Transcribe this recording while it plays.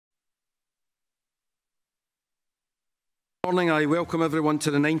morning. I welcome everyone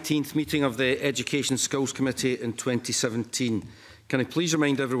to the 19th meeting of the Education Skills Committee in 2017. Can I please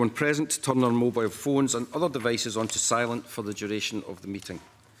remind everyone present to turn their mobile phones and other devices onto silent for the duration of the meeting.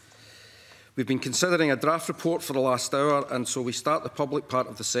 We've been considering a draft report for the last hour, and so we start the public part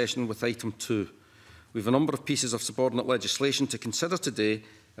of the session with item 2. We have a number of pieces of subordinate legislation to consider today,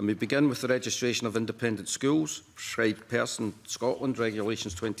 and we begin with the registration of independent schools, Prescribed Person Scotland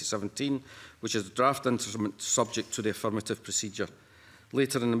Regulations 2017, which is a draft instrument subject to the affirmative procedure.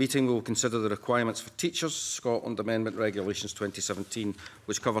 Later in the meeting, we will consider the requirements for teachers, Scotland Amendment Regulations 2017,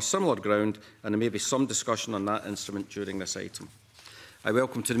 which cover similar ground, and there may be some discussion on that instrument during this item. I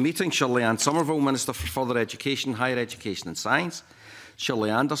welcome to the meeting Shirley-Anne Somerville, Minister for Further Education, Higher Education and Science, Shirley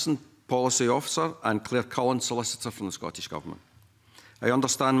Anderson, Policy Officer, and Claire Cullen, Solicitor from the Scottish Government. I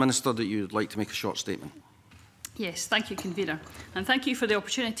understand, Minister, that you would like to make a short statement. Yes, thank you, Convener. And thank you for the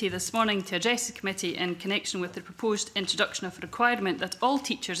opportunity this morning to address the committee in connection with the proposed introduction of a requirement that all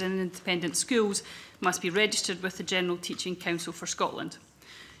teachers in independent schools must be registered with the General Teaching Council for Scotland.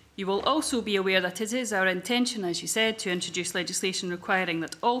 You will also be aware that it is our intention, as you said, to introduce legislation requiring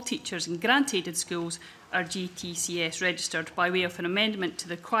that all teachers in grant-aided schools are GTCS registered by way of an amendment to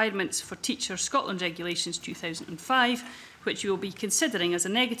the requirements for Teachers Scotland Regulations 2005, which you will be considering as a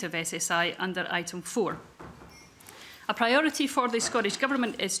negative SSI under item 4. A priority for the Scottish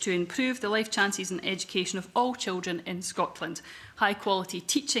Government is to improve the life chances and education of all children in Scotland. High quality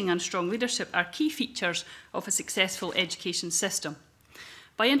teaching and strong leadership are key features of a successful education system.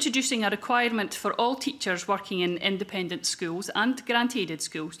 By introducing a requirement for all teachers working in independent schools and grant-aided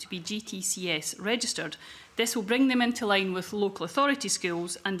schools to be GTCS registered, this will bring them into line with local authority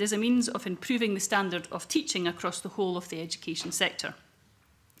schools and is a means of improving the standard of teaching across the whole of the education sector.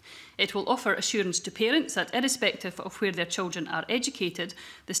 It will offer assurance to parents that, irrespective of where their children are educated,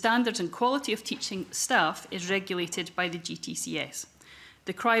 the standards and quality of teaching staff is regulated by the GTCS.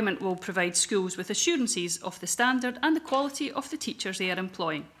 The requirement will provide schools with assurances of the standard and the quality of the teachers they are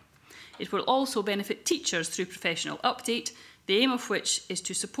employing. It will also benefit teachers through professional update, the aim of which is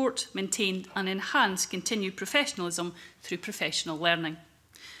to support, maintain and enhance continued professionalism through professional learning.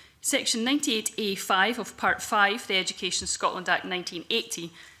 Section 98A5 of Part 5, the Education Scotland Act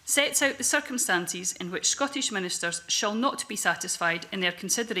 1980, sets out the circumstances in which Scottish ministers shall not be satisfied in their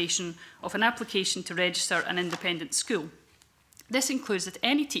consideration of an application to register an independent school. This includes that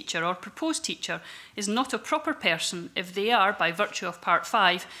any teacher or proposed teacher is not a proper person if they are, by virtue of Part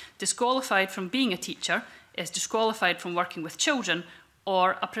 5, disqualified from being a teacher, is disqualified from working with children,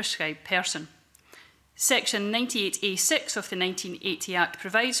 or a prescribed person. Section 98A6 of the 1980 Act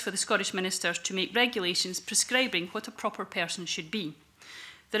provides for the Scottish ministers to make regulations prescribing what a proper person should be.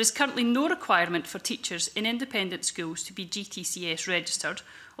 There is currently no requirement for teachers in independent schools to be GTCS registered,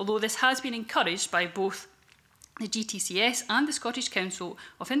 although this has been encouraged by both the GTCS and the Scottish Council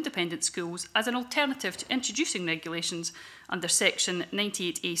of Independent Schools as an alternative to introducing regulations under Section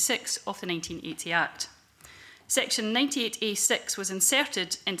 98A6 of the 1980 Act. Section 98A6 was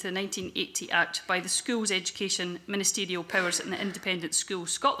inserted into the 1980 Act by the Schools Education Ministerial Powers in the Independent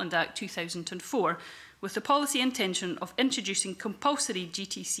Schools Scotland Act 2004, with the policy intention of introducing compulsory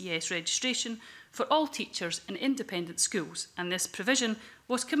GTCS registration for all teachers in independent schools, and this provision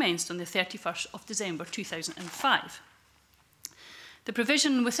was commenced on the 31st of December 2005. The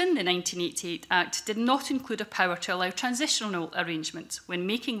provision within the 1988 Act did not include a power to allow transitional arrangements when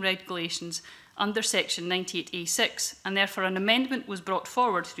making regulations under Section 98A6, and therefore an amendment was brought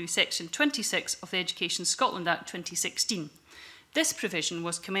forward through Section 26 of the Education Scotland Act 2016. This provision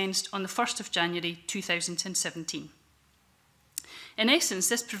was commenced on the 1st of January 2017. In essence,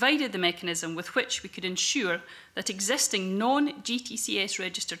 this provided the mechanism with which we could ensure that existing non-GTCS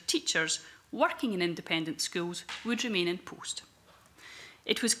registered teachers working in independent schools would remain in post.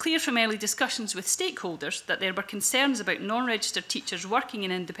 It was clear from early discussions with stakeholders that there were concerns about non-registered teachers working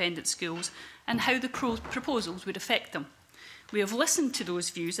in independent schools and how the proposals would affect them. We have listened to those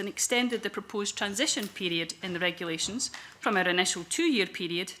views and extended the proposed transition period in the regulations from our initial 2-year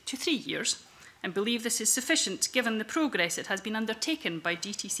period to 3 years, and believe this is sufficient given the progress that has been undertaken by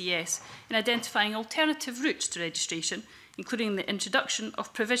GTCS in identifying alternative routes to registration, including the introduction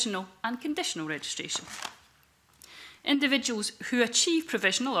of provisional and conditional registration. Individuals who achieve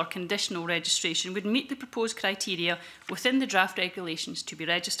provisional or conditional registration would meet the proposed criteria within the draft regulations to be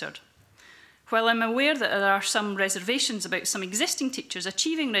registered. While I'm aware that there are some reservations about some existing teachers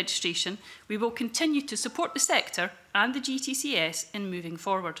achieving registration, we will continue to support the sector and the GTCS in moving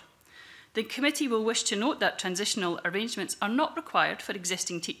forward. The committee will wish to note that transitional arrangements are not required for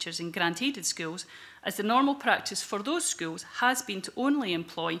existing teachers in grant-aided schools, as the normal practice for those schools has been to only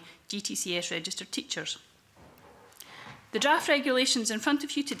employ GTCS registered teachers. The draft regulations in front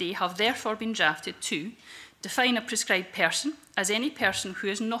of you today have therefore been drafted to define a prescribed person as any person who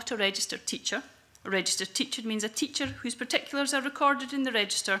is not a registered teacher. A registered teacher means a teacher whose particulars are recorded in the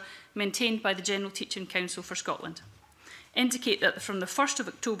register maintained by the General Teaching Council for Scotland. Indicate that from the 1st of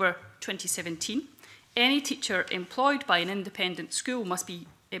October 2017, any teacher employed by an independent school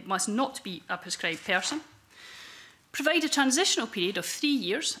must not be a prescribed person. Provide a transitional period of 3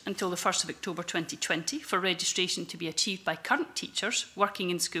 years until the 1st of October 2020 for registration to be achieved by current teachers working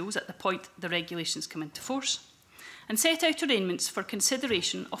in schools at the point the regulations come into force. And set out arrangements for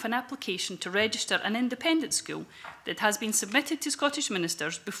consideration of an application to register an independent school that has been submitted to Scottish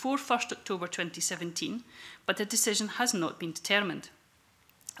ministers before 1st October 2017, but a decision has not been determined.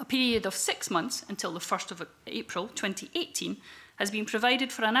 A period of 6 months until the 1st of April 2018 has been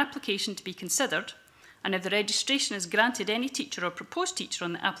provided for an application to be considered, and if the registration is granted, any teacher or proposed teacher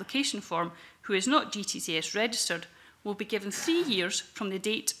on the application form who is not GTCS registered will be given 3 years from the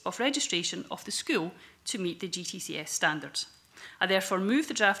date of registration of the school to meet the GTCS standards. I therefore move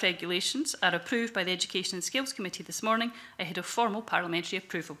the draft regulations are approved by the Education and Skills Committee this morning ahead of formal parliamentary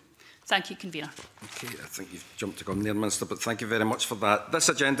approval. Thank you, Convener. Okay, I think you've jumped the gun there, Minister, but thank you very much for that. This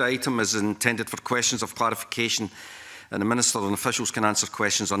agenda item is intended for questions of clarification, and the Minister and officials can answer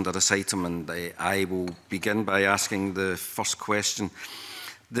questions under this item, and I will begin by asking the first question.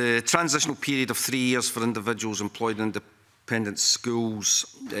 The transitional period of 3 years for individuals employed in independent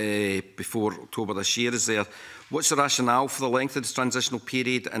schools before October this year is there. What's the rationale for the length of this transitional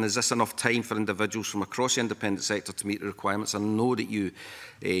period, and is this enough time for individuals from across the independent sector to meet the requirements? I know that you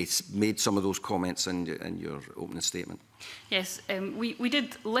made some of those comments in your opening statement. Yes, we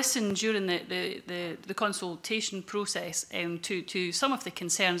did listen during the consultation process to some of the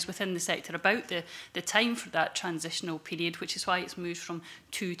concerns within the sector about the time for that transitional period, which is why it's moved from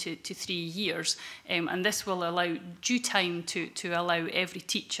 2 to 3 years. And this will allow due time to allow every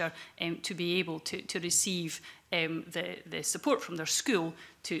teacher to be able to receive the support from their school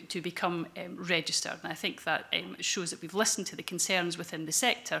to become registered. And I think that shows that we've listened to the concerns within the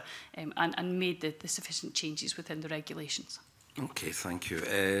sector and made the sufficient changes within the regulations. Okay, thank you.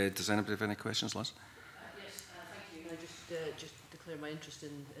 Does anybody have any questions, Liz? Yes, thank you. Can I just declare my interest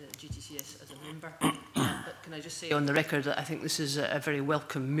in GTCS as a member? But can I just say on the record that I think this is a very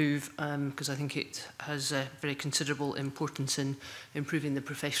welcome move because I think it has a very considerable importance in improving the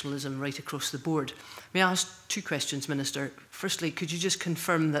professionalism right across the board. May I ask 2 questions, Minister? Firstly, could you just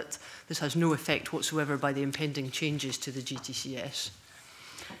confirm that this has no effect whatsoever by the impending changes to the GTCS?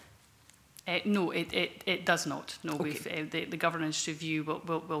 No, it does not. No, Okay. The governance review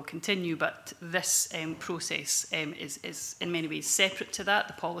will continue, but this process is in many ways separate to that.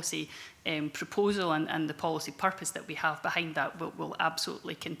 The policy proposal and the policy purpose that we have behind that will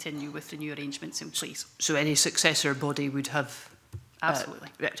absolutely continue with the new arrangements in place. So any successor body would have... Absolutely.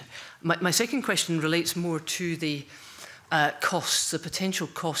 Right. My second question relates more to the costs, the potential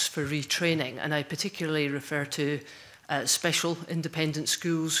costs for retraining, and I particularly refer to special independent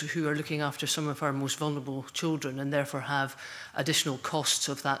schools who are looking after some of our most vulnerable children and therefore have additional costs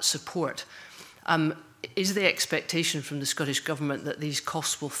of that support. Is the expectation from the Scottish Government that these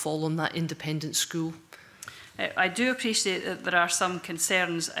costs will fall on that independent school? I do appreciate that there are some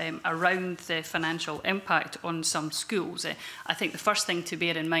concerns around the financial impact on some schools. I think the first thing to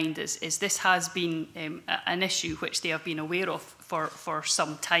bear in mind is this has been an issue which they have been aware of for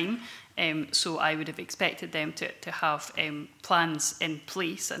some time. So I would have expected them to have plans in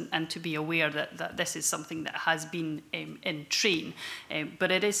place and to be aware that this is something that has been in train.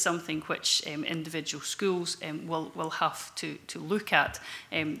 But it is something which individual schools will have to look at.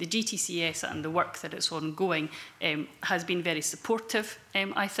 The GTCS and the work that is ongoing has been very supportive,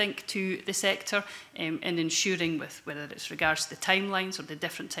 I think, to the sector in ensuring, with whether it's regards to the timelines or the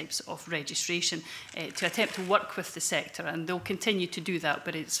different types of registration, to attempt to work with the sector, and they'll continue to do that,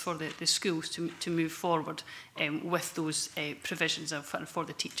 but it's for the schools to move forward with those provisions for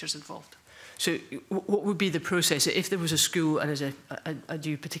the teachers involved. So what would be the process if there was a school, and as I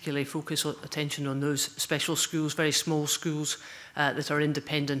do particularly focus attention on those special schools, very small schools that are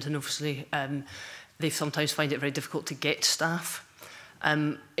independent, and obviously they sometimes find it very difficult to get staff.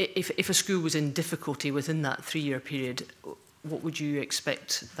 If a school was in difficulty within that 3-year period, what would you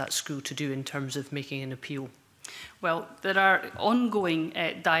expect that school to do in terms of making an appeal? Well, there are ongoing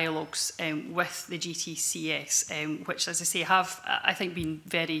dialogues with the GTCS, which, as I say, have, I think, been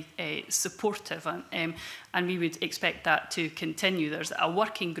very supportive, and we would expect that to continue. There's a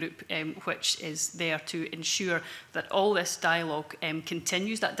working group which is there to ensure that all this dialogue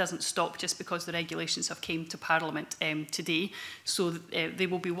continues. That doesn't stop just because the regulations have came to Parliament today. So they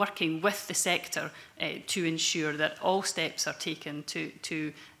will be working with the sector to ensure that all steps are taken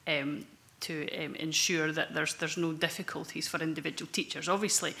to ensure that there's no difficulties for individual teachers.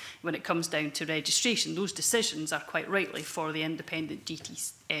 Obviously, when it comes down to registration, those decisions are quite rightly for the independent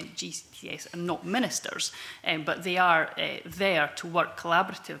GTS and not ministers, but they are there to work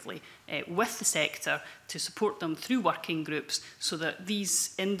collaboratively with the sector to support them through working groups so that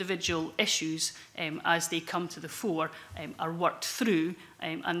these individual issues, as they come to the fore, are worked through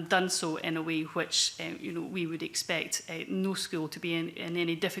and done so in a way which we would expect no school to be in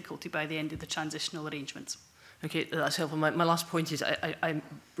any difficulty by the end of the transitional arrangements. Okay, that's helpful. My last point is I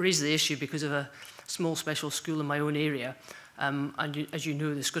raised the issue because of a small special school in my own area. As you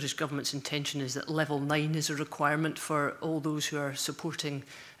know, the Scottish Government's intention is that level 9 is a requirement for all those who are supporting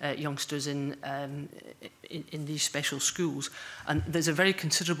youngsters in these special schools. And there's a very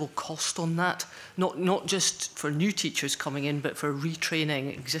considerable cost on that, not just for new teachers coming in, but for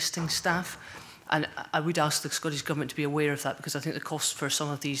retraining existing staff. And I would ask the Scottish Government to be aware of that, because I think the cost for some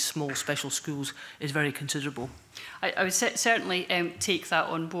of these small special schools is very considerable. I would certainly take that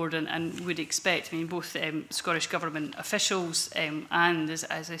on board and would expect, both Scottish Government officials and, as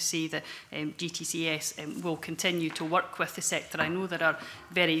I say, the GTCS will continue to work with the sector. I know there are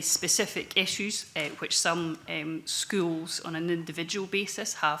very specific issues which some schools on an individual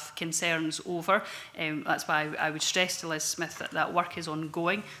basis have concerns over. That's why I would stress to Liz Smith that that work is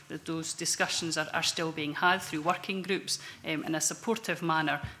ongoing, that those discussions are still being had through working groups in a supportive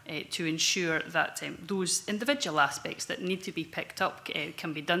manner to ensure that those individual aspects that need to be picked up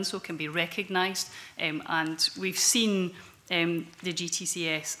can be done so, can be recognised, and we've seen the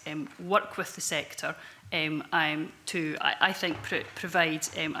GTCS work with the sector to, I think, provide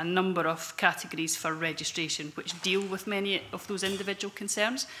a number of categories for registration which deal with many of those individual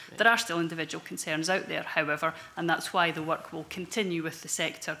concerns. Right. There are still individual concerns out there, however, and that's why the work will continue with the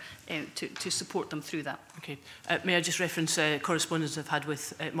sector to support them through that. Okay. May I just reference correspondence I've had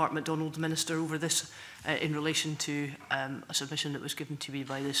with Mark MacDonald, the Minister, over this in relation to a submission that was given to me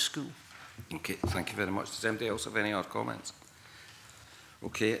by this school. Okay, thank you very much. Does anybody else have any other comments?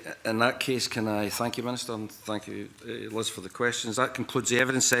 Okay, in that case, can I thank you, Minister, and thank you, Liz, for the questions. That concludes the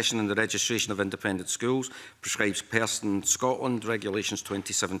evidence session on the registration of independent schools, prescribed person Scotland, Regulations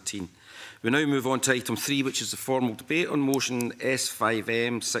 2017. We now move on to item 3, which is the formal debate on motion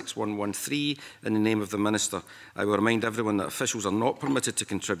S5M 6113 in the name of the Minister. I will remind everyone that officials are not permitted to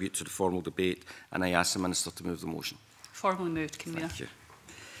contribute to the formal debate, and I ask the Minister to move the motion. Formally moved, Convener. Thank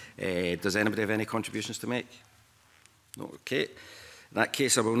you. Does anybody have any contributions to make? No, okay. In that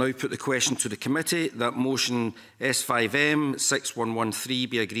case, I will now put the question to the committee that motion S5M 6113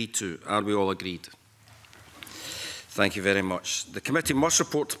 be agreed to. Are we all agreed? Thank you very much. The committee must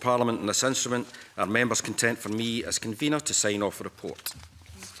report to Parliament on this instrument. Are members content for me as convener to sign off a report?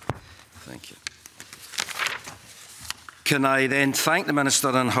 Thank you. Can I then thank the Minister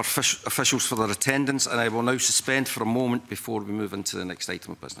and her officials for their attendance, and I will now suspend for a moment before we move into the next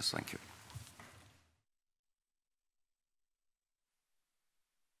item of business. Thank you.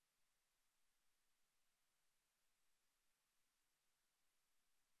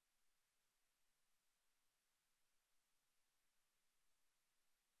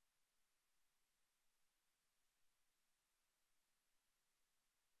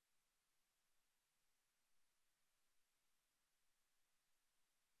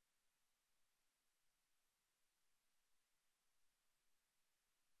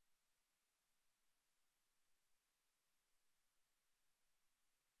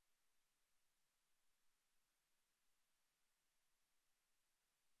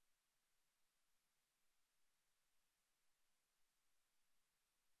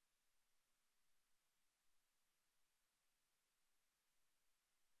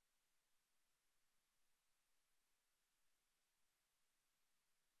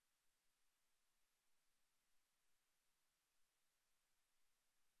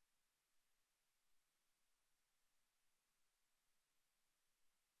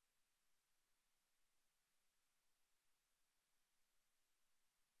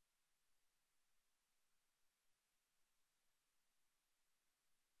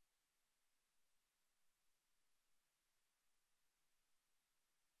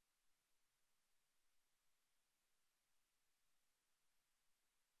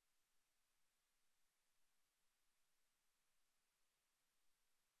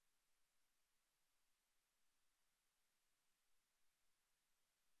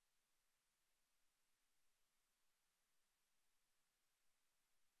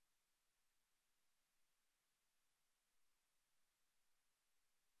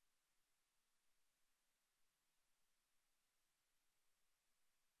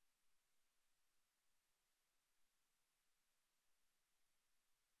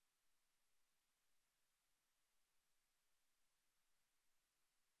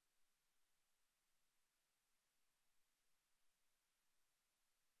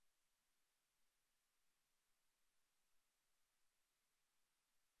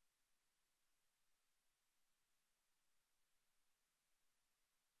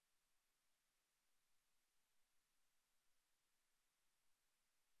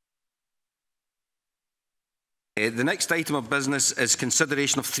 The next item of business is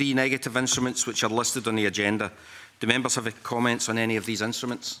consideration of 3 negative instruments which are listed on the agenda. Do members have any comments on any of these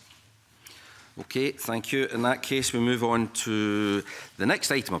instruments? Okay, thank you. In that case, we move on to the next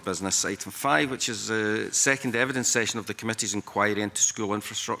item of business, item 5, which is the second evidence session of the committee's inquiry into school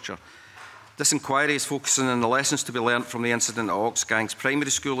infrastructure. This inquiry is focusing on the lessons to be learnt from the incident at Oxgangs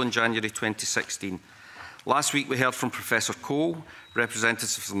Primary School in January 2016. Last week we heard from Professor Cole,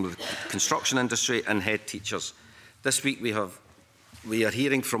 representatives from the construction industry and head teachers. This week we are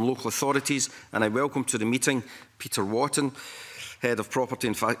hearing from local authorities, and I welcome to the meeting Peter Wotton, Head of Property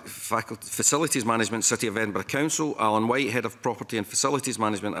and Facilities Management, City of Edinburgh Council, Alan White, Head of Property and Facilities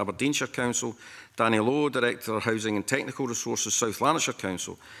Management, Aberdeenshire Council, Danny Lowe, Director of Housing and Technical Resources, South Lanarkshire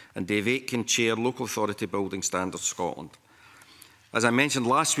Council, and Dave Aitken, Chair, Local Authority Building Standards Scotland. As I mentioned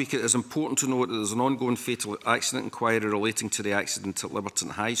last week, it is important to note that there is an ongoing fatal accident inquiry relating to the accident at Liberton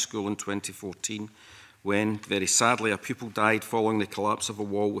High School in 2014, when, very sadly, a pupil died following the collapse of a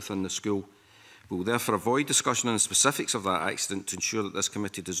wall within the school. We will therefore avoid discussion on the specifics of that accident to ensure that this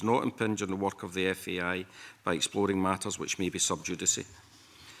committee does not impinge on the work of the FAI by exploring matters which may be sub judice.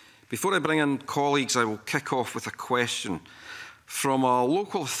 Before I bring in colleagues, I will kick off with a question. From a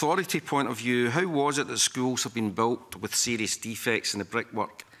local authority point of view, how was it that schools have been built with serious defects in the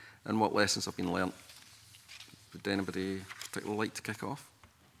brickwork, and what lessons have been learnt? Would anybody particularly like to kick off?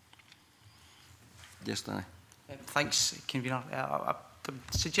 Yes, Danny. Thanks, Convener. I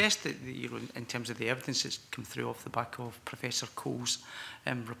suggest that in terms of the evidence that's come through off the back of Professor Cole's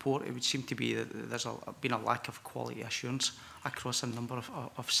report, it would seem to be that there's been a lack of quality assurance across a number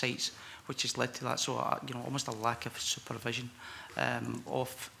of sites, which has led to that. So, almost a lack of supervision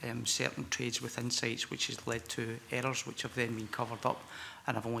of certain trades within sites, which has led to errors which have then been covered up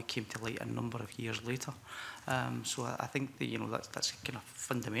and have only came to light a number of years later. So I think that that's a kind of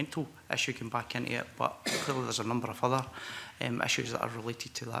fundamental issue going back into it, but clearly there's a number of other issues that are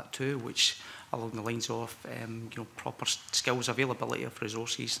related to that too, which along the lines of proper skills, availability of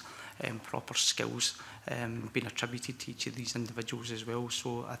resources, proper skills being attributed to each of these individuals as well.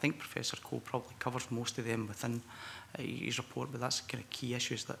 So I think Professor Cole probably covers most of them within his report, but that's the kind of key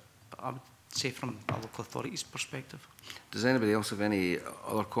issues that I would say from a local authority's perspective. Does anybody else have any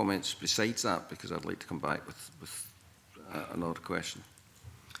other comments besides that? Because I'd like to come back with another question.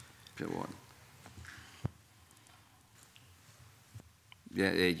 Peter Wotton.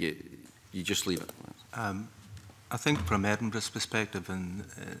 Yeah, you just leave it. I think from Edinburgh's perspective, and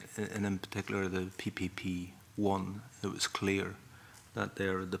in particular the PPP1, it was clear that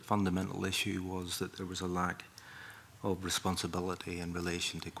the fundamental issue was that there was a lack of responsibility in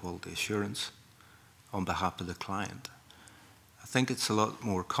relation to quality assurance on behalf of the client. I think it's a lot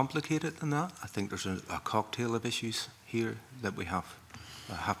more complicated than that. I think there's a cocktail of issues here that we have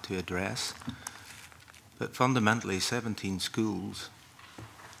to address. But fundamentally, 17 schools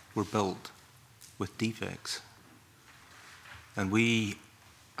were built with defects. And we,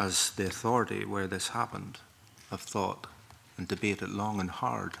 as the authority where this happened, have thought and debated long and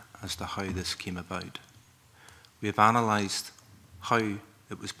hard as to how this came about. We have analysed how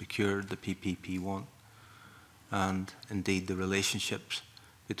it was procured, the PPP1, and indeed the relationships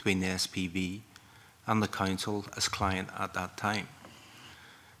between the SPV and the council as client at that time.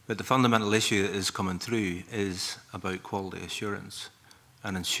 But the fundamental issue that is coming through is about quality assurance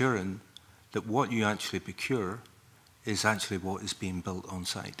and ensuring that what you actually procure is actually what is being built on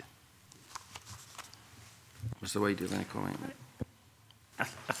site. Mr. White, do you have any comment?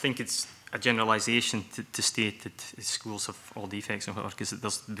 I think it's a generalisation to state that schools have all defects, because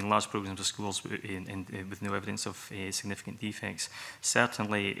there's been large programmes of schools with no evidence of significant defects.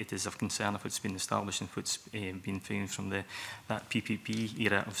 Certainly, it is of concern if it's been established and what's been found from that PPP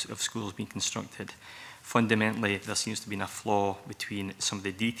era of schools being constructed. Fundamentally, there seems to be a flaw between some of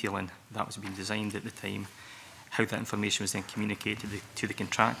the detailing that was being designed at the time, how that information was then communicated to the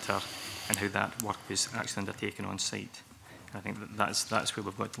contractor, and how that work was actually undertaken on site. I think that's where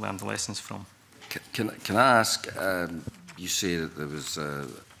we've got to learn the lessons from. Can I ask, you say that there was a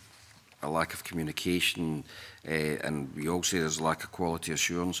lack of communication, and we all say there's a lack of quality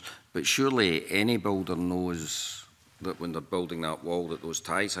assurance, but surely any builder knows that when they're building that wall that those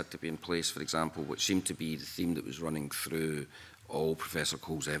ties had to be in place, for example, which seemed to be the theme that was running through all Professor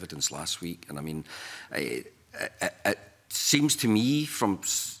Cole's evidence last week. And I mean, it seems to me from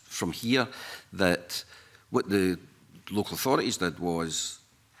here that what the local authorities did was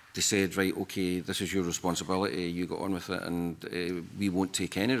they said, right, okay, this is your responsibility, you got on with it, and we won't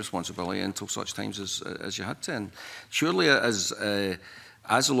take any responsibility until such times as you had to. And surely as a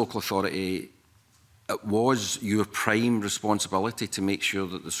local authority, it was your prime responsibility to make sure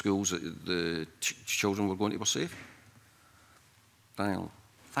that the schools that the children were going to were safe? Daniel.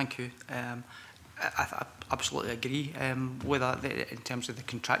 Thank you. I absolutely agree with that. In terms of the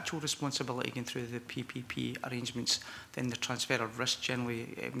contractual responsibility going through the PPP arrangements, then the transfer of risk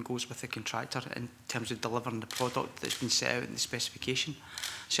generally goes with the contractor in terms of delivering the product that's been set out in the specification.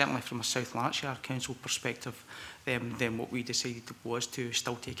 Certainly from a South Lanarkshire Council perspective, then what we decided was to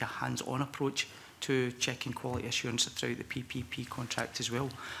still take a hands-on approach to checking quality assurance throughout the PPP contract as well.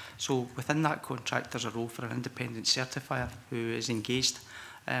 So within that contract, there's a role for an independent certifier who is engaged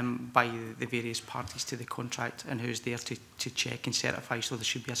by the various parties to the contract and who's there to check and certify. So there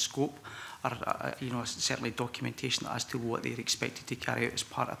should be a scope or certainly documentation as to what they're expected to carry out as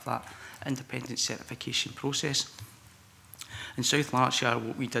part of that independent certification process. In South Lanarkshire,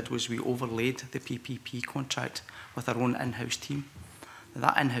 what we did was we overlaid the PPP contract with our own in-house team.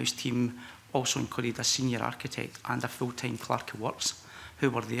 That in-house team also included a senior architect and a full-time clerk of works who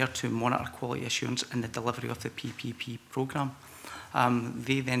were there to monitor quality assurance in the delivery of the PPP programme.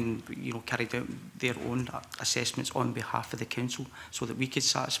 They then carried out their own assessments on behalf of the council so that we could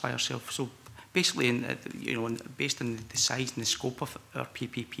satisfy ourselves. So basically, based on the size and the scope of our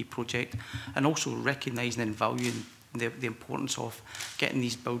PPP project, and also recognising and valuing the importance of getting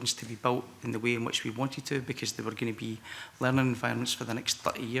these buildings to be built in the way in which we wanted to, because they were going to be learning environments for the next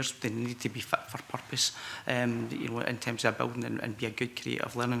 30 years. They needed to be fit for purpose, in terms of a building and be a good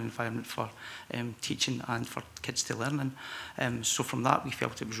creative learning environment for teaching and for kids to learn in. So from that, we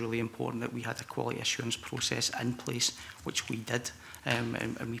felt it was really important that we had a quality assurance process in place, which we did,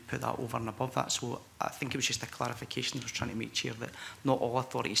 and we put that over and above that. So I think it was just a clarification I was trying to make sure that not all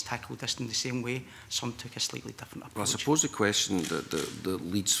authorities tackled this in the same way. Some took a slightly different approach. Well, I suppose the question that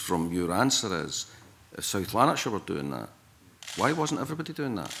leads from your answer is, if South Lanarkshire were doing that, why wasn't everybody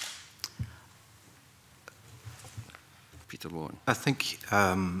doing that? Peter Vaughan. I think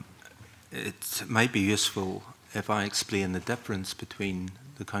it might be useful if I explain the difference between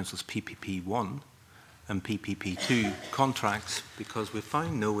the Council's PPP1 and PPP2 contracts, because we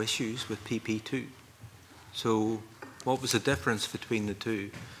found no issues with PP2. So what was the difference between the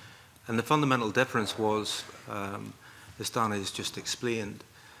two? And the fundamental difference was, as Dana has just explained,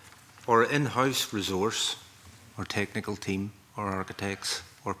 our in-house resource, our technical team, our architects,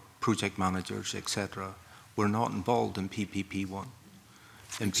 our project managers, etc., were not involved in PPP1.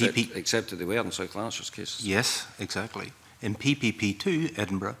 Except that they were in South Lanarkshire's case. Yes, exactly. In PPP2,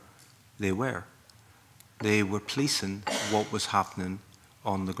 Edinburgh, they were. They were policing what was happening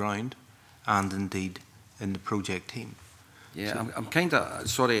on the ground and indeed in the project team. Yeah, so, I'm kind of,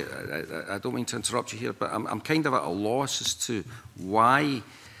 sorry, I don't mean to interrupt you here, but I'm kind of at a loss as to why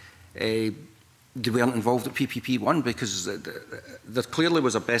they weren't involved at PPP1, because there clearly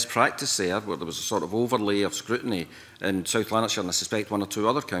was a best practice there where there was a sort of overlay of scrutiny in South Lanarkshire and I suspect one or two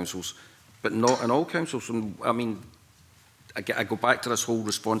other councils, but not in all councils. And I mean, I go back to this whole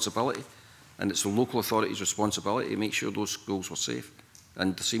responsibility, and it's the local authority's responsibility to make sure those schools were safe.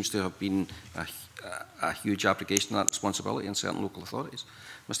 And there seems to have been a huge abrogation of that responsibility in certain local authorities.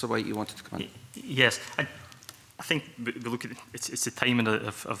 Mr White, you wanted to come in? Yes. I think we look at it's the timing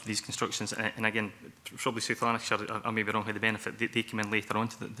of these constructions, and again, probably South Lanarkshire, I may be wrong with the benefit, they came in later on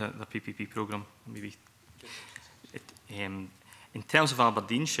to the PPP programme. Maybe in terms of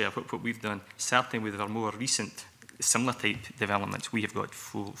Aberdeenshire, what we've done, certainly with our more recent similar type developments, we have got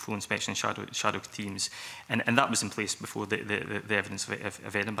full inspection shadow teams, and that was in place before the evidence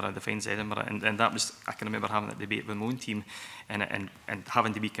of Edinburgh defines Edinburgh, and that was, I can remember having that debate with my own team and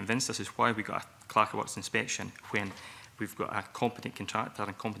having to be convinced this is why we got a clerk of works inspection when we've got a competent contractor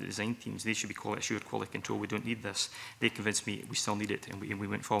and competent design teams. They should be quality assured, quality control. We don't need this. They convinced me we still need it, and we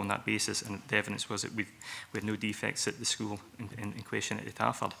went forward on that basis, and the evidence was that we had no defects at the school in question at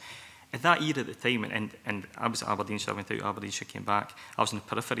Tafford. At that year at the time, and I was at Aberdeenshire, I went out, Aberdeenshire came back, I was in the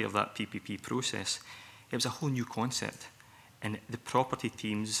periphery of that PPP process. It was a whole new concept, and the property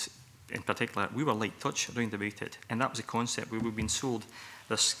teams in particular, we were light touch around about it, and that was a concept where we've been sold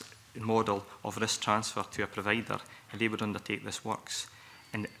this model of risk transfer to a provider, and they would undertake this works.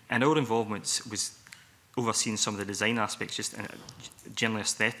 And our involvement was overseeing some of the design aspects, just generally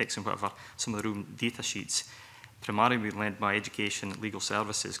aesthetics and whatever, some of the room data sheets. Primarily led by education, legal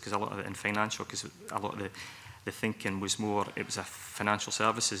services, because a lot of it, and financial, because a lot of the thinking was more, it was a financial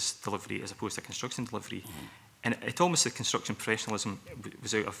services delivery as opposed to construction delivery. Mm-hmm. And it almost, the construction professionalism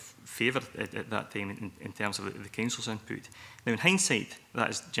was out of favour at that time in terms of the council's input. Now in hindsight, that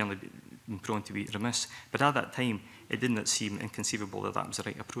has generally been prone to be remiss, but at that time, it did not seem inconceivable that that was the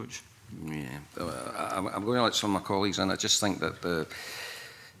right approach. Yeah, I'm going to let some of my colleagues in. I just think that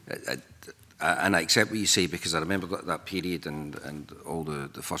and I accept what you say, because I remember that period and all the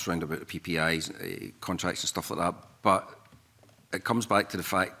first round about the PPIs, contracts and stuff like that. But it comes back to the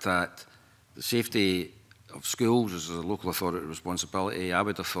fact that the safety of schools is a local authority responsibility. I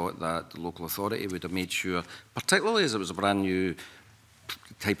would have thought that the local authority would have made sure, particularly as it was a brand new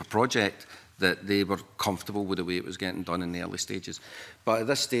type of project, that they were comfortable with the way it was getting done in the early stages. But at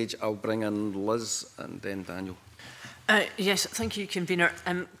this stage, I'll bring in Liz and then Daniel. Yes, thank you, Convener.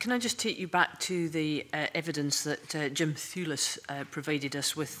 Can I just take you back to the evidence that Jim Thulis provided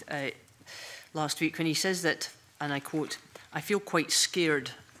us with last week, when he says that, and I quote, "I feel quite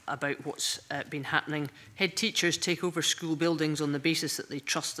scared about what's been happening. Head teachers take over school buildings on the basis that they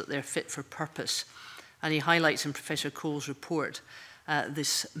trust that they're fit for purpose." And he highlights in Professor Cole's report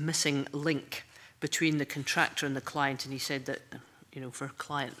this missing link between the contractor and the client, and he said that, you know, for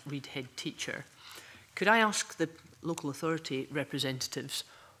client, read head teacher. Could I ask the local authority representatives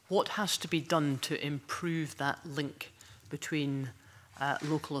what has to be done to improve that link between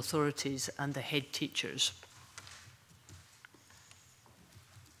local authorities and the head teachers?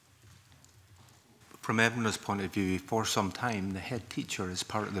 From Edinburgh's point of view, for some time, the head teacher is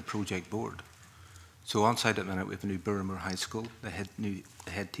part of the project board. So on site at the minute, we have a new Boroughmore High School. The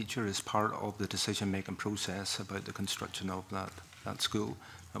head teacher is part of the decision-making process about the construction of that school.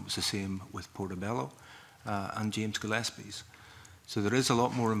 That was the same with Portobello and James Gillespie's. So there is a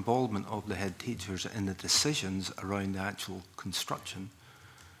lot more involvement of the head teachers in the decisions around the actual construction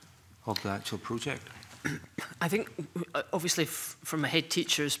of the actual project. I think, obviously, from a head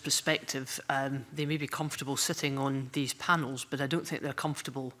teacher's perspective, they may be comfortable sitting on these panels, but I don't think they're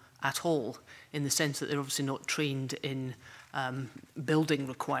comfortable at all, in the sense that they're obviously not trained in building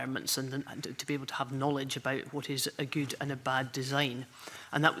requirements and to be able to have knowledge about what is a good and a bad design.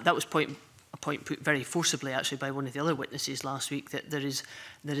 And that was a point put very forcibly, actually, by one of the other witnesses last week, that there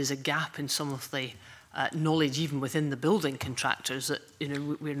is a gap in some of the knowledge even within the building contractors, that, you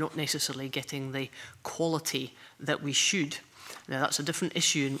know, we're not necessarily getting the quality that we should. Now, that's a different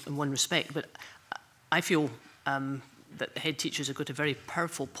issue in one respect, but I feel that the head teachers have got a very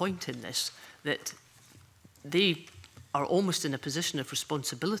powerful point in this, that they are almost in a position of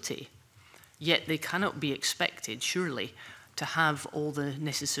responsibility, yet they cannot be expected, surely, to have all the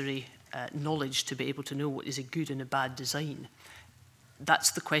necessary knowledge to be able to know what is a good and a bad design.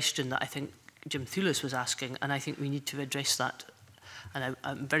 That's the question that I think Jim Thulis was asking, and I think we need to address that. And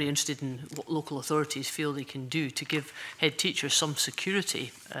I'm very interested in what local authorities feel they can do to give head teachers some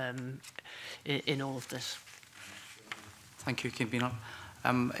security in all of this. Thank you, Convener.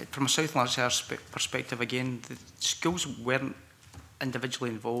 From a South Lanarkshire perspective, again, the schools weren't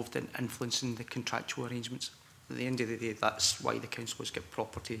individually involved in influencing the contractual arrangements. At the end of the day, that's why the councillors get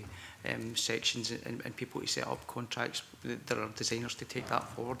property sections and people to set up contracts. There are designers to take that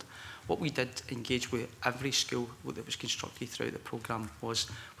forward. What we did engage with every school that was constructed throughout the programme was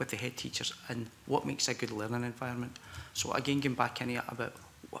with the head teachers and what makes a good learning environment. So again, going back in here about,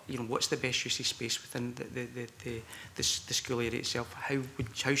 you know, what's the best use of space within the school area itself?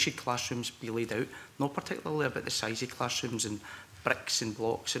 How should classrooms be laid out? Not particularly about the size of classrooms and bricks and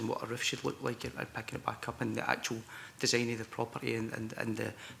blocks and what a roof should look like, and picking it back up, and the actual design of the property and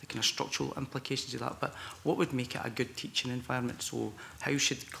the kind of structural implications of that. But what would make it a good teaching environment? So how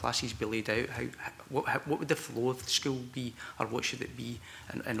should classes be laid out? What would the flow of the school be, or what should it be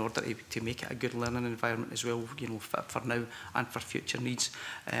in order to make it a good learning environment as well, you know, for now and for future needs?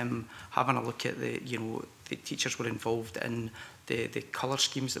 Having a look at the teachers were involved in the colour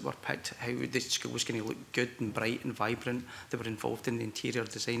schemes that were picked, how the school was going to look good and bright and vibrant. They were involved in the interior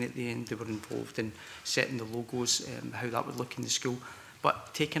design at the end. They were involved in setting the logos, how that would look in the school.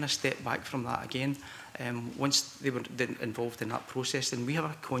 But taking a step back from that again, once they were involved in that process, then we have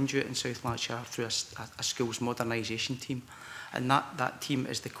a conduit in South Lanarkshire through a schools modernisation team. And that team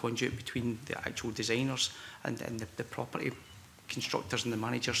is the conduit between the actual designers and the property constructors and the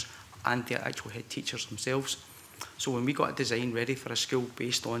managers and the actual head teachers themselves. So when we got a design ready for a school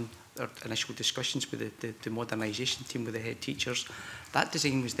based on our initial discussions with the modernisation team with the head teachers, that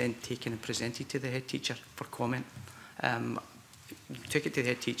design was then taken and presented to the head teacher for comment. Took it to the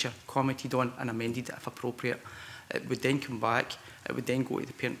head teacher, commented on and amended it if appropriate. It would then come back, it would then go to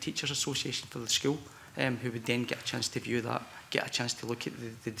the Parent Teachers Association for the school, who would then get a chance to view that, get a chance to look at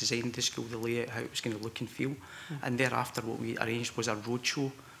the design of the school, the layout, how it was going to look and feel. And thereafter what we arranged was a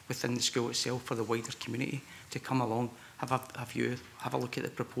roadshow within the school itself for the wider community to come along, have a view, have a look at the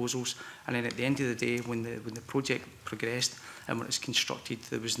proposals, and then at the end of the day, when the project progressed and when it was constructed,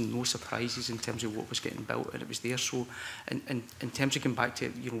 there was no surprises in terms of what was getting built, and it was there. So in terms of going back to,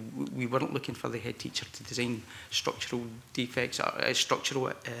 you know, we weren't looking for the head teacher to design structural defects or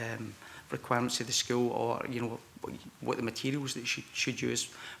structural requirements of the school, or what the materials that you should use,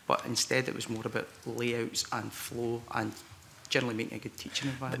 but instead it was more about layouts and flow and generally making a good teaching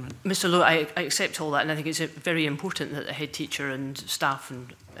environment. Mr Lowe, I accept all that, and I think it's very important that the head teacher and staff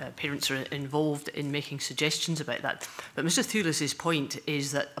and parents are involved in making suggestions about that. But Mr Thewlis's point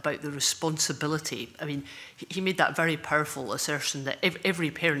is that about the responsibility. I mean, he made that very powerful assertion that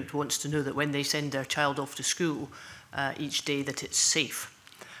every parent wants to know that when they send their child off to school each day that it's safe.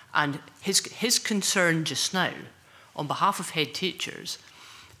 And his concern just now, on behalf of head teachers,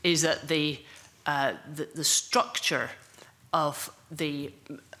 is that the structure of the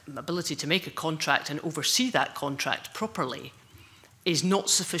ability to make a contract and oversee that contract properly is not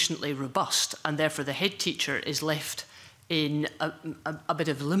sufficiently robust, and therefore the head teacher is left in a bit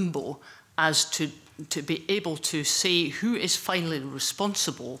of limbo as to be able to say who is finally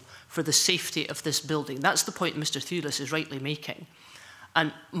responsible for the safety of this building. That's the point Mr Thewlis is rightly making.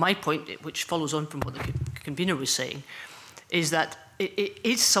 And my point, which follows on from what the convener was saying, is that it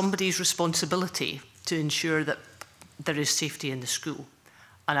is somebody's responsibility to ensure that there is safety in the school.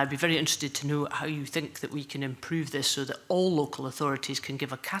 And I'd be very interested to know how you think that we can improve this so that all local authorities can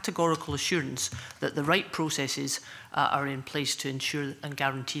give a categorical assurance that the right processes are in place to ensure and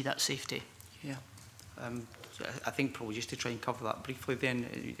guarantee that safety. Yeah. I think probably just to try and cover that briefly then,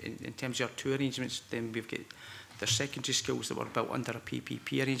 in terms of our two arrangements, then we've got the secondary schools that were built under a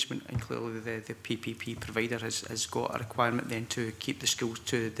PPP arrangement, and clearly the PPP provider has got a requirement then to keep the schools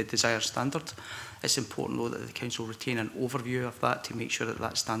to the desired standard. It's important though that the council retain an overview of that to make sure that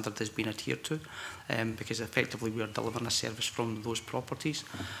that standard has been adhered to, because effectively we are delivering a service from those properties.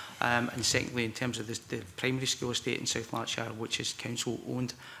 And secondly, in terms of the primary school estate in South Lanarkshire, which is council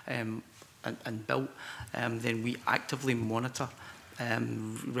owned and built, then we actively monitor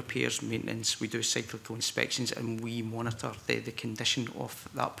repairs, maintenance, we do cyclical inspections, and we monitor the condition of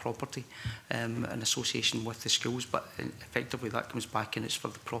that property in association with the schools. But effectively that comes back and it's for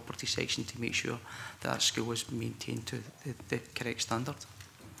the property section to make sure that school is maintained to the correct standard.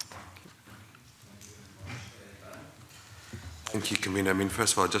 Thank you, Convener. I mean,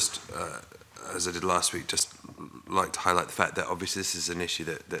 first of all, just as I did last week, just like to highlight the fact that obviously this is an issue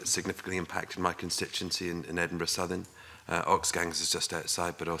that significantly impacted my constituency in Edinburgh Southern. Oxgangs is just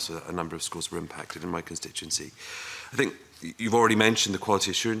outside, but also a number of schools were impacted in my constituency. I think you've already mentioned the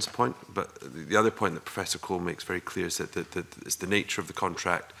quality assurance point, but the other point that Professor Cole makes very clear is that it's the nature of the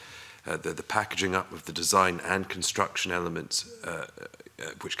contract, the packaging up of the design and construction elements,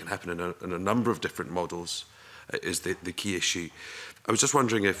 which can happen in a number of different models, is the key issue. I was just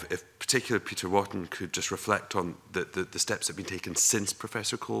wondering if particularly Peter Wotton could just reflect on the steps that have been taken since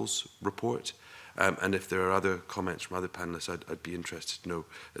Professor Cole's report. And if there are other comments from other panellists, I'd be interested to know,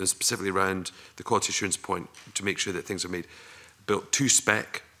 and specifically around the quality assurance point, to make sure that things are built to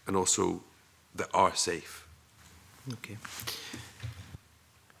spec and also that are safe. Okay.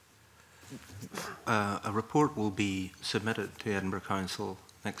 A report will be submitted to Edinburgh Council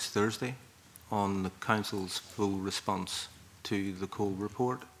next Thursday on the Council's full response to the Cole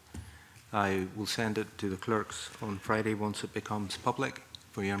report. I will send it to the clerks on Friday once it becomes public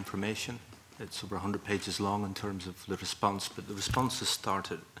for your information. It's over 100 pages long in terms of the response, but the response has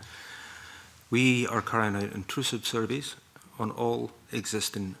started. We are carrying out intrusive surveys on all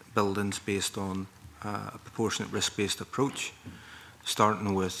existing buildings based on a proportionate risk-based approach,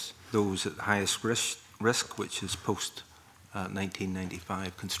 starting with those at highest risk, which is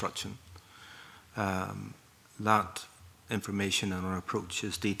post-1995 construction. That information and our approach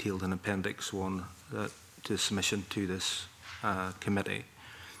is detailed in Appendix 1 to submission to this committee.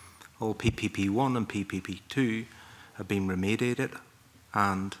 All PPP1 and PPP2 have been remediated,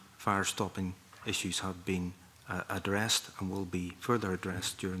 and fire stopping issues have been addressed and will be further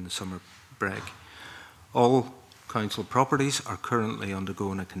addressed during the summer break. All council properties are currently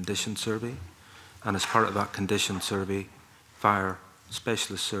undergoing a condition survey, and as part of that condition survey, fire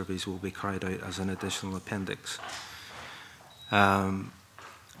specialist surveys will be carried out as an additional appendix. I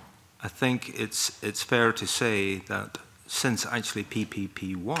think it's fair to say that since actually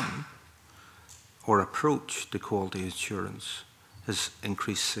PPP1, our approach to quality assurance has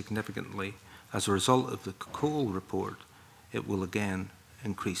increased significantly. As a result of the Cole report, it will again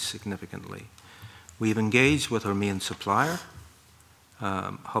increase significantly. We have engaged with our main supplier,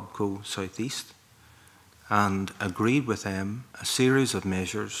 Hubco Southeast, and agreed with them a series of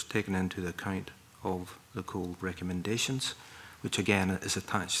measures taken into account of the Cole recommendations, which again is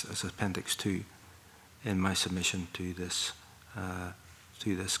attached as Appendix 2 in my submission to this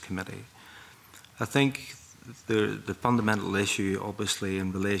committee. I think the fundamental issue, obviously,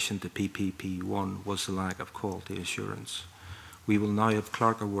 in relation to PPP1 was the lack of quality assurance. we will now have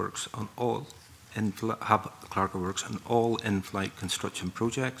Clerk of Works on all in-flight construction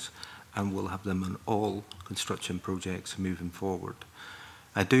projects, and we'll have them on all construction projects moving forward.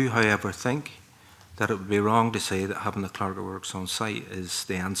 I do, however, think that it would be wrong to say that having the Clerk of Works on site is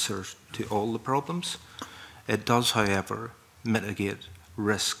the answer to all the problems. It does, however, mitigate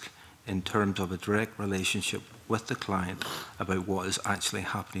risk in terms of a direct relationship with the client about what is actually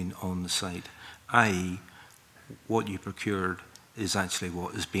happening on the site, i.e. what you procured is actually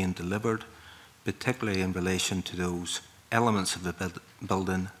what is being delivered, particularly in relation to those elements of the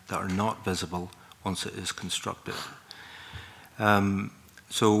building that are not visible once it is constructed.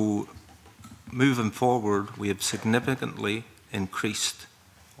 So moving forward, we have significantly increased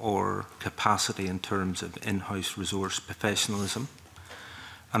our capacity in terms of in-house resource professionalism.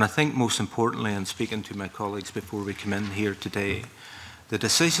 And I think most importantly, and speaking to my colleagues before we come in here today, the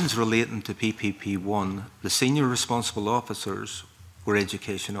decisions relating to PPP1, the senior responsible officers were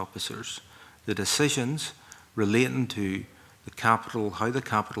education officers. The decisions relating to the capital, how the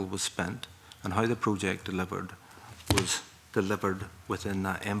capital was spent, and how the project was delivered within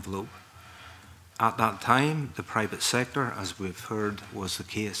that envelope. At that time, the private sector, as we've heard, was the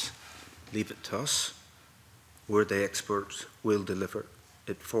case. Leave it to us. We're the experts. We'll deliver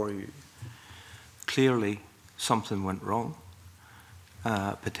it for you. Clearly, something went wrong,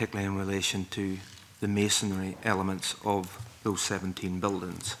 particularly in relation to the masonry elements of those 17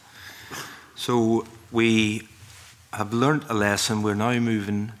 buildings. So we have learnt a lesson. We're now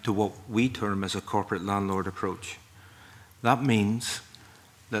moving to what we term as a corporate landlord approach. That means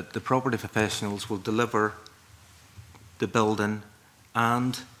that the property professionals will deliver the building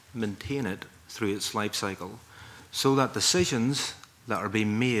and maintain it through its life cycle, so that decisions that are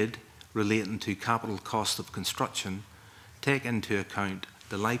being made relating to capital cost of construction take into account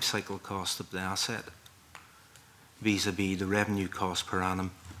the life cycle cost of the asset vis-à-vis the revenue cost per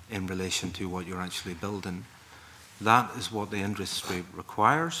annum in relation to what you're actually building. That is what the industry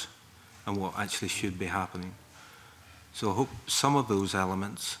requires and what actually should be happening. So I hope some of those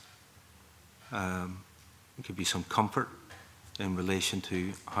elements give you some comfort in relation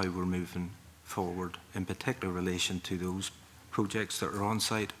to how we're moving forward, in particular in relation to those projects that are on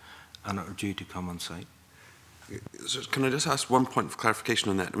site and are due to come on site. So can I just ask one point of clarification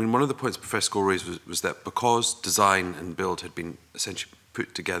on that? I mean, one of the points Professor Gore raised was that because design and build had been essentially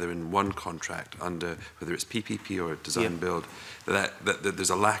put together in one contract under whether it's PPP or design build, that there's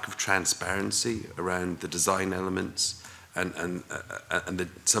a lack of transparency around the design elements and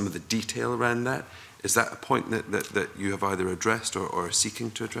some of the detail around that. Is that a point that you have either addressed or are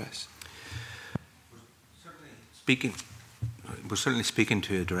seeking to address? We're certainly speaking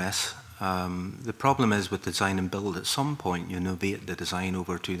to address. The problem is with design and build, at some point you innovate the design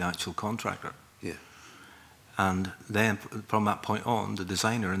over to the actual contractor. Yeah. And then from that point on, the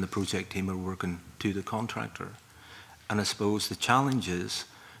designer and the project team are working to the contractor. And I suppose the challenge is,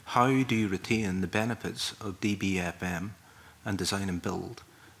 how do you retain the benefits of DBFM and design and build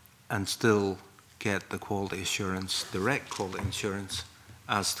and still get the quality assurance, direct quality assurance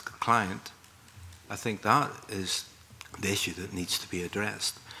as the client? I think that is the issue that needs to be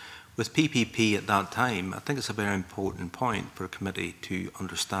addressed. With PPP at that time, I think it's a very important point for a committee to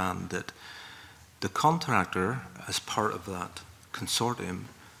understand that the contractor, as part of that consortium,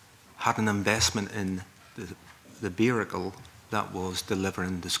 had an investment in the vehicle that was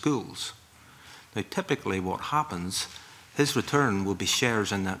delivering the schools. Now, typically what happens, his return will be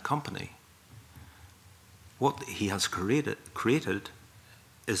shares in that company. What he has created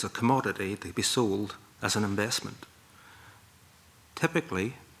is a commodity to be sold as an investment.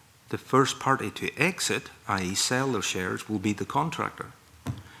 Typically, the first party to exit, i.e. sell their shares, will be the contractor.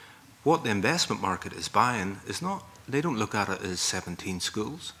 What the investment market is buying is not, they don't look at it as 17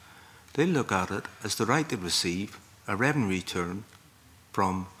 schools. They look at it as the right to receive a revenue return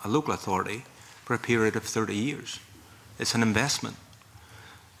from a local authority for a period of 30 years. It's an investment.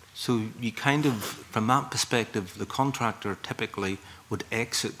 So you kind of, from that perspective, the contractor typically would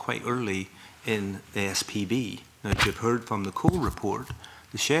exit quite early in the SPV. Now, as you've heard from the Cole report,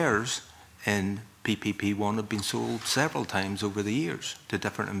 the shares in PPP1 have been sold several times over the years to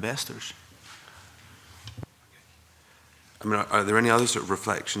different investors. I mean, are there any other sort of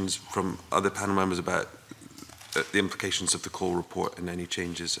reflections from other panel members about the implications of the Cole report and any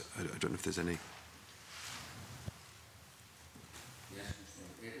changes? I don't know if there's any.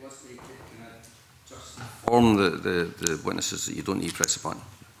 Inform the witnesses that you don't need to press a button.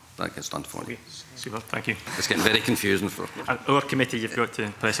 That gets done for you. Super, thank you. It's getting very confusing for our committee. You've got to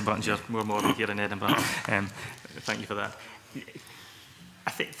press the buttons. You're more modern here in Edinburgh. Thank you for that.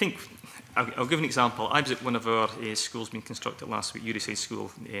 I think I'll give an example. I was at one of our schools being constructed last week, Uriside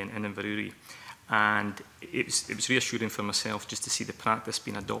School in Inverurie, and it was reassuring for myself just to see the practice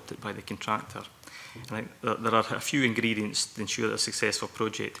being adopted by the contractor. And there are a few ingredients to ensure a successful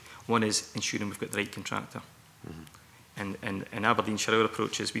project. One is ensuring we've got the right contractor. And in Aberdeenshire, our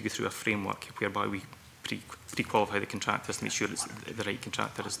approach is we go through a framework whereby we pre-qualify the contractors to make sure it's the right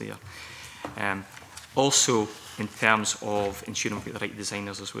contractor is there. Also, in terms of ensuring we've got the right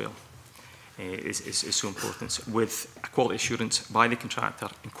designers as well, is so important, with a quality assurance by the contractor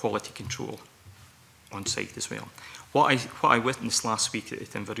and quality control on site as well. What I witnessed last week at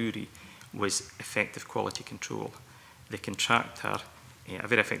Inverurie was effective quality control. The contractor, a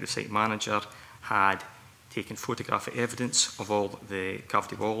very effective site manager, had taken photographic evidence of all the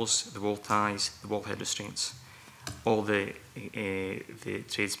cavity walls, the wall ties, the wall head restraints. All the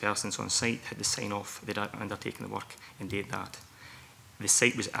tradespersons on site had to sign off they'd undertaken the work and date that. The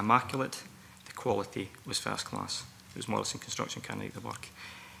site was immaculate, the quality was first class. It was Morrison Construction carrying out the work.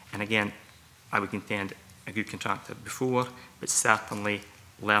 And again, I would contend a good contractor before, but certainly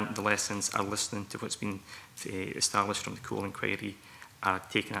learned the lessons, are listening to what's been established from the Cullen inquiry, are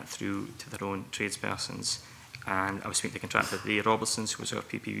taking that through to their own tradespersons. And I was speaking to the contractor today, Robertson's, who was our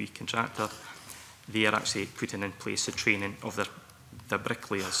PPE contractor. They are actually putting in place the training of their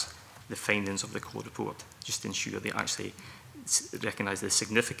bricklayers, the findings of the Cullen report, just to ensure they actually recognise the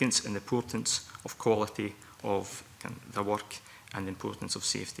significance and the importance of quality of their work and the importance of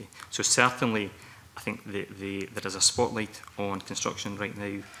safety. So certainly, I think there is a spotlight on construction right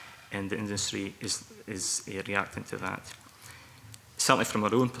now, and the industry is reacting to that. Certainly from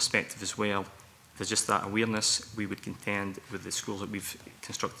our own perspective as well, there's just that awareness we would contend with the schools that we've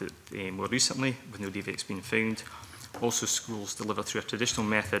constructed more recently, with no defects being found. Also schools delivered through a traditional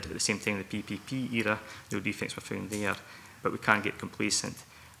method at the same time the PPP era, no defects were found there, but we can't get complacent.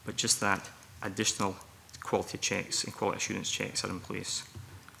 But just that additional quality checks and quality assurance checks are in place.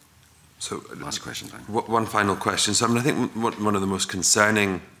 So, last question. One final question. So, I mean, I think one of the most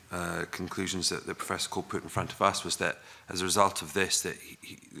concerning conclusions that Professor Cole put in front of us was that, as a result of this, that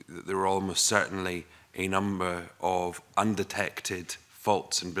there were almost certainly a number of undetected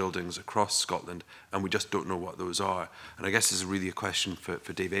faults in buildings across Scotland, and we just don't know what those are. And I guess this is really a question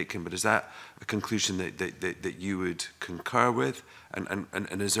for Dave Aitken, but is that a conclusion that you would concur with?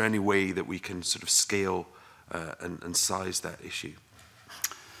 And is there any way that we can sort of scale and size that issue?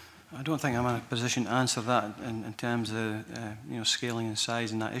 I don't think I'm in a position to answer that in terms of scaling and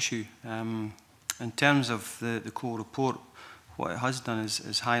sizing that issue. In terms of the core report, what it has done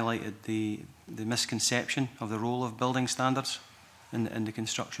is highlighted the misconception of the role of building standards in the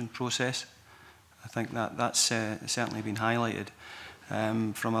construction process. I think that's certainly been highlighted.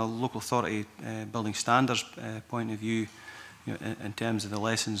 From a local authority building standards point of view, in terms of the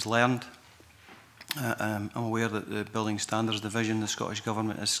lessons learned, I'm aware that the Building Standards Division, the Scottish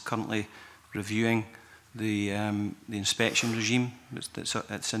Government, is currently reviewing the inspection regime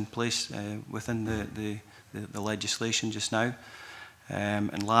that's in place within the legislation just now,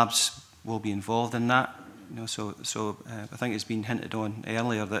 and labs will be involved in that. So I think it's been hinted on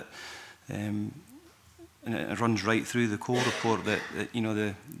earlier that, and it runs right through the core report, that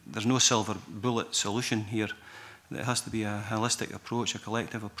there's no silver bullet solution here. It has to be a holistic approach, a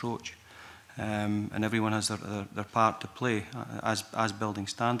collective approach. And everyone has their part to play, as building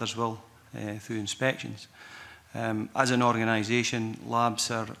standards will, through inspections. As an organisation,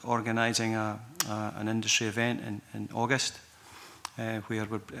 labs are organising an industry event in August, where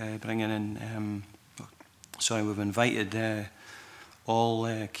we're bringing in, we've invited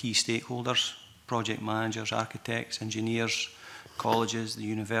all key stakeholders, project managers, architects, engineers, colleges, the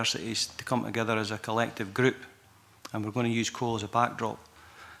universities, to come together as a collective group, and we're going to use coal as a backdrop.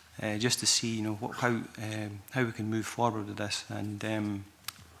 Just to see, how we can move forward with this and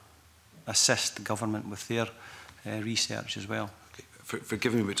assist the government with their research as well. Okay.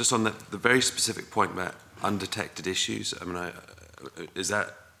 Forgive me, but just on the very specific point about undetected issues, I mean, is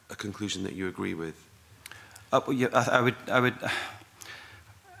that a conclusion that you agree with? Yeah, I would.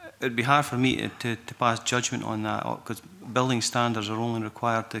 It'd be hard for me to pass judgment on that, because building standards are only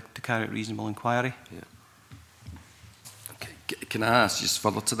required to carry out reasonable inquiry. Yeah. Can I ask, just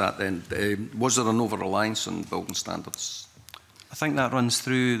further to that then, was there an over-reliance on building standards? I think that runs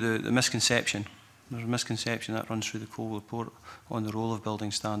through the misconception. There's a misconception that runs through the Cole report on the role of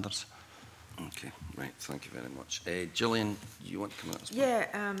building standards. Okay, right, thank you very much. Gillian, you want to come out as well?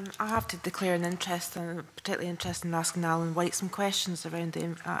 Yeah, I have to declare an interest, and I'm particularly interested in asking Alan White some questions around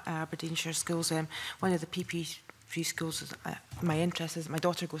the Aberdeenshire schools. One of the PP3 schools, my interest is, my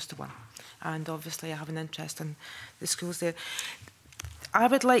daughter goes to one, and obviously I have an interest in the schools there. I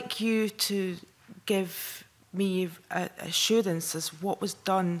would like you to give me assurance as what was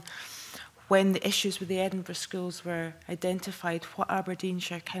done when the issues with the Edinburgh schools were identified, what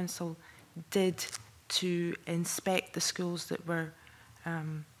Aberdeenshire Council did to inspect the schools that were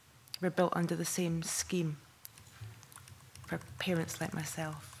built under the same scheme for parents like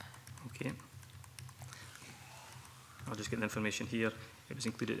myself. Okay. I'll just get the information here. It was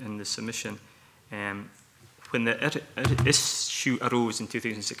included in the submission. When the issue arose in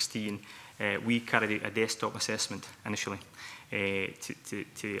 2016, we carried out a desktop assessment initially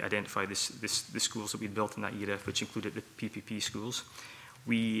to identify the schools that we'd built in that era, which included the PPP schools.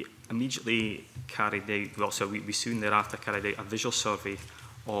 We immediately carried out, well, so we soon thereafter carried out a visual survey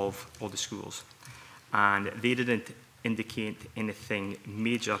of all the schools, and they didn't indicate anything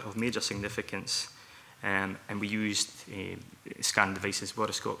of major significance, and we used scan devices,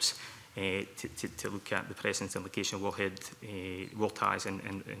 boroscopes, to look at the presence and location of wall ties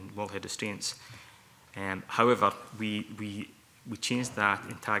and wall-head restraints. However, we changed that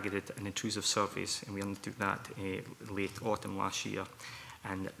and targeted an intrusive surveys, and we undertook that late autumn last year,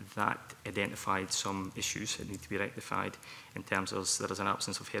 and that identified some issues that need to be rectified in terms of there is an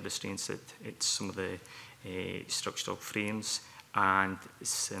absence of head restraints at some of the structural frames, and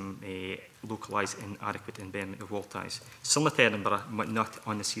some localised inadequate embedment of wall ties. Similar to Edinburgh, but not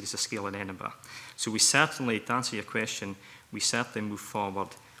on the serious scale in Edinburgh. So we certainly, to answer your question, we certainly moved forward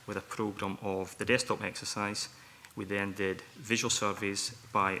with a programme of the desktop exercise. We then did visual surveys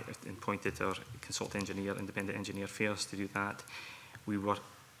and appointed our consultant engineer, independent engineer affairs to do that. We were,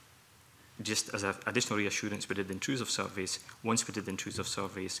 just as an additional reassurance, we did intrusive surveys. Once we did the intrusive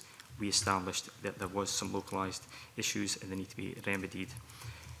surveys, we established that there was some localised issues and they need to be remedied.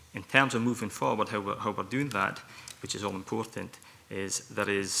 In terms of moving forward, how we're doing that, which is all important, is there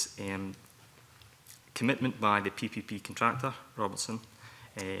is commitment by the PPP contractor, Robertson,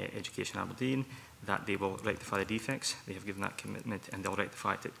 Education Aberdeen, that they will rectify the defects. They have given that commitment and they'll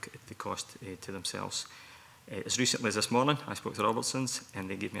rectify it at the cost to themselves. As recently as this morning, I spoke to Robertsons and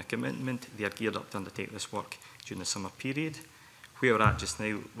they gave me a commitment. They are geared up to undertake this work during the summer period. Where we're at just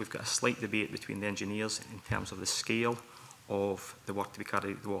now, we've got a slight debate between the engineers in terms of the scale of the work to be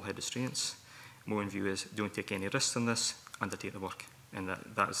carried out, the wall-head restraints. My own view is don't take any risks on this, undertake the work. And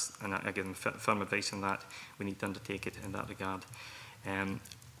and I give them firm advice on that. We need to undertake it in that regard.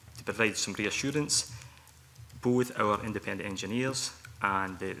 To provide some reassurance, both our independent engineers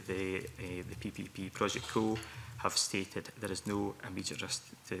and the PPP project co have stated there is no immediate risk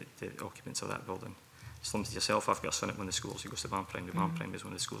to the occupants of that building. Similar to yourself, I've got a son at one of the schools who goes to Van Primary. Van Primary is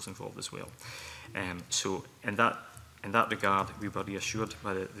one of the schools involved as well. So in that regard, we were reassured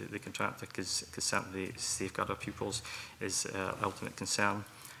by the contractor, because certainly safeguard our pupils is our ultimate concern.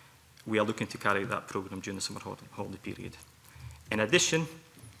 We are looking to carry out that programme during the summer holiday period. In addition,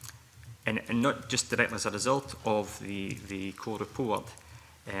 and not just directly as a result of the core report,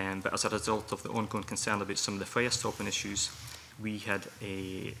 but as a result of the ongoing concern about some of the fire stopping issues, we had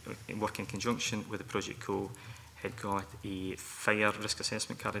work in conjunction with the project co, had got a fire risk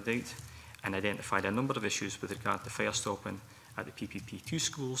assessment carried out and identified a number of issues with regard to fire stopping at the PPP2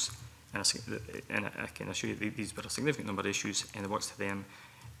 schools, and I can assure you these were a significant number of issues, and the works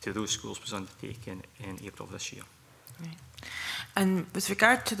to those schools was undertaken in April of this year. Right. And with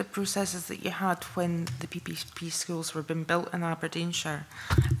regard to the processes that you had when the PPP schools were being built in Aberdeenshire,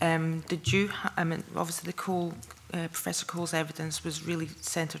 did you, I mean, obviously the Professor Cole's evidence was really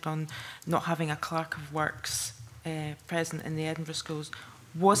centred on not having a clerk of works present in the Edinburgh schools.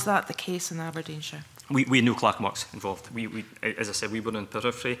 Was that the case in Aberdeenshire? We had no clerk of works involved. As I said, we were in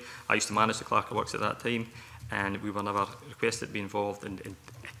periphery. I used to manage the clerk of works at that time, and we were never requested to be involved. And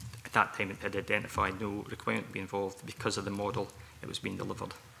at that time, it had identified no requirement to be involved because of the model it was being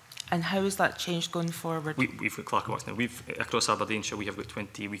delivered. And how has that changed going forward? We've got clerk of works now. Across Aberdeenshire, we have got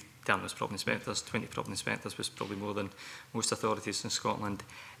 20, we term as problem inspectors, 20 problem inspectors, which is probably more than most authorities in Scotland.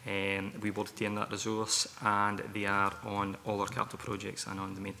 We will retain that resource, and they are on all our capital projects and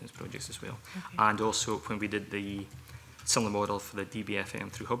on the maintenance projects as well. Okay. And also, when we did the similar model for the DBFM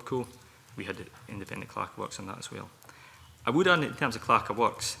through Hubco, we had independent clerk of works on that as well. I would add, in terms of clerk of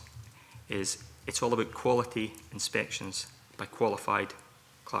works, is it's all about quality inspections by qualified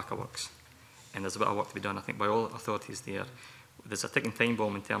clerk of works. And there's a bit of work to be done, I think, by all authorities there. There's a ticking time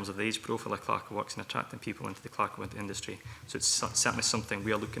bomb in terms of the age profile of clerk of works and attracting people into the clerk of works industry. So it's certainly something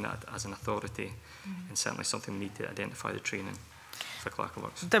we are looking at as an authority, and certainly something we need to identify the training for clerk of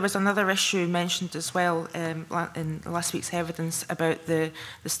works. There was another issue mentioned as well in last week's evidence about the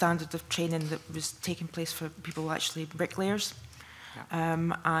standard of training that was taking place for people, actually bricklayers.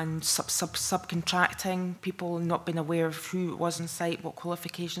 and subcontracting, people not being aware of who was on site, what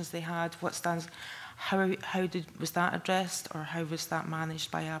qualifications they had, what stands. Was that addressed, or how was that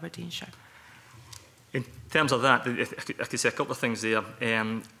managed by Aberdeenshire? In terms of that, I could say a couple of things there.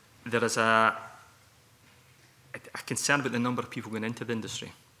 There is a concern about the number of people going into the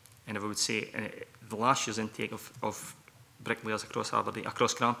industry. And I would say the last year's intake of bricklayers across Aberdeen,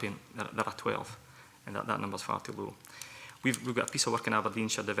 across Grampian, there are 12, and that number is far too low. We've got a piece of work in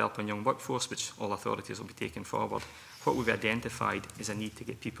Aberdeenshire developing young workforce, which all authorities will be taking forward. What we've identified is a need to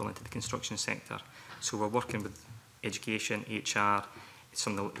get people into the construction sector. So we're working with education, HR,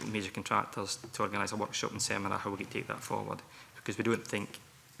 some of the major contractors to organise a workshop and seminar how we can take that forward, because we don't think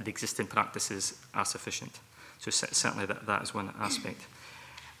the existing practices are sufficient. So certainly that is one aspect.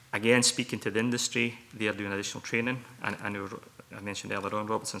 Again, speaking to the industry, they are doing additional training. And I mentioned earlier on,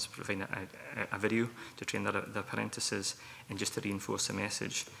 Robertson's providing a video to train their apprentices and just to reinforce the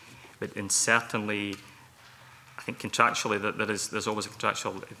message. But certainly, I think contractually, there's always a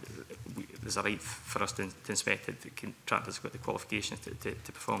contractual, there's a right for us to inspect it. The contractors have got the qualifications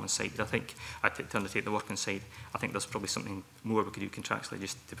to perform on site. But I think, to undertake the work on site, I think there's probably something more we could do contractually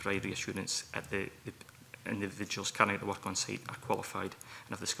just to provide reassurance at the individuals carrying out the work on site are qualified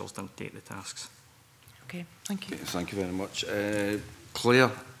and have the skills to undertake the tasks. Okay, thank you. Thank you very much. Claire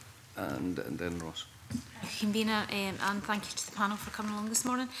and then Ross. Convener, and thank you to the panel for coming along this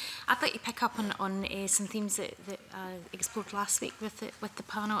morning. I'd like to pick up on some themes that I explored last week with the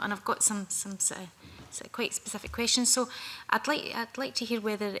panel, and I've got some sort of quite specific questions. So I'd like to hear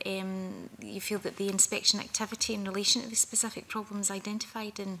whether you feel that the inspection activity in relation to the specific problems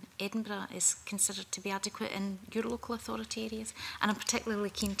identified in Edinburgh is considered to be adequate in your local authority areas, and I'm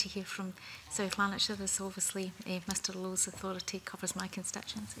particularly keen to hear from South Lanarkshire, as obviously Mr Lowe's authority covers my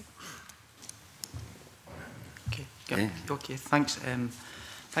constituency. Okay, thanks.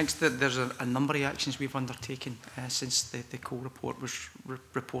 Thanks. There's a number of actions we've undertaken since the Cole report was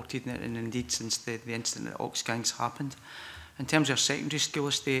reported, and indeed since the incident at Oxgangs happened. In terms of our secondary school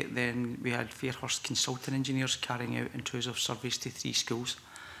estate, then we had Fairhurst consultant engineers carrying out intrusive surveys to 3 schools.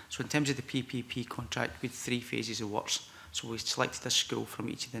 So in terms of the PPP contract, we had 3 phases of works. So we selected a school from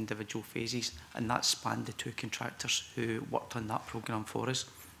each of the individual phases, and that spanned the 2 contractors who worked on that programme for us.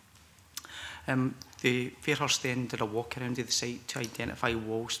 The Fairhurst then did a walk around of the site to identify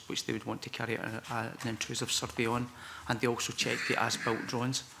walls which they would want to carry out an intrusive survey on, and they also checked the as-built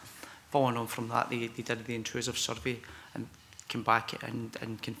drawings. Following on from that, they did the intrusive survey and came back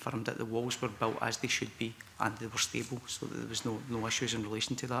and confirmed that the walls were built as they should be and they were stable, so that there was no issues in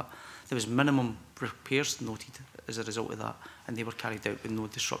relation to that. There was minimum repairs noted as a result of that, and they were carried out with no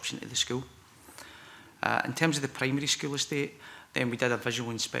disruption to the school. In terms of the primary school estate, then we did a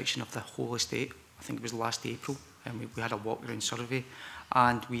visual inspection of the whole estate. I think it was last April, and we had a walk-around survey,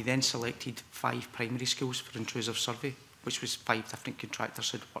 and we then selected 5 primary schools for intrusive survey, which was 5 different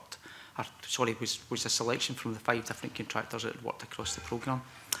contractors had worked, was a selection from the 5 different contractors that had worked across the programme.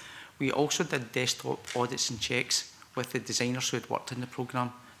 We also did desktop audits and checks with the designers who had worked in the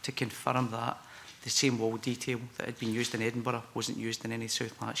programme to confirm that the same wall detail that had been used in Edinburgh wasn't used in any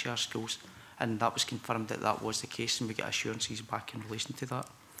South Lanarkshire schools, and that was confirmed that was the case, and we got assurances back in relation to that.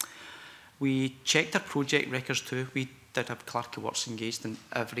 We checked our project records too. We did have clerk of works engaged in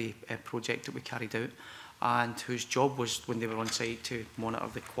every project that we carried out, and whose job was, when they were on site, to monitor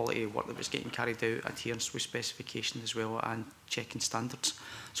the quality of work that was getting carried out, adherence with specification as well, and checking standards.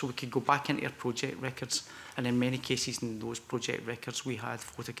 So we could go back into our project records, and in many cases in those project records we had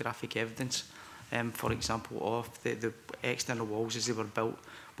photographic evidence, for example, of the external walls as they were built,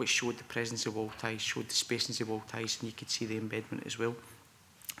 which showed the presence of wall ties, showed the spacings of wall ties, and you could see the embedment as well.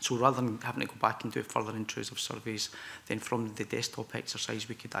 So rather than having to go back and do further intrusive surveys, then from the desktop exercise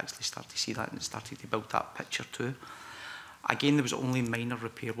we could actually start to see that, and it started to build that picture too. Again, there was only minor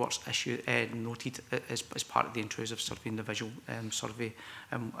repair works noted as part of the intrusive survey and the visual survey.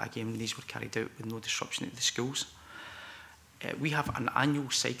 Again, these were carried out with no disruption to the schools. We have an annual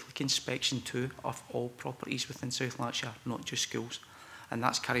cyclic inspection too of all properties within South Lanarkshire, not just schools. And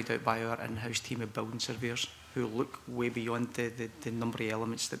that's carried out by our in-house team of building surveyors who look way beyond the number of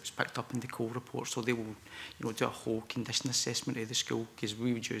elements that was picked up in the Cole report. So they will do a whole condition assessment of the school, because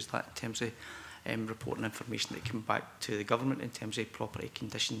we would use that in terms of reporting information that came back to the government in terms of property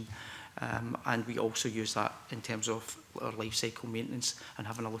condition. And we also use that in terms of our life cycle maintenance and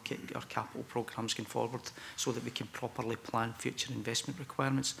having a look at our capital programmes going forward, so that we can properly plan future investment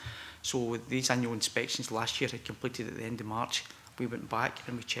requirements. So these annual inspections last year had completed at the end of March. We went back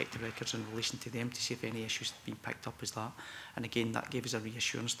and we checked the records in relation to them to see if any issues had been picked up as that. And again, that gave us a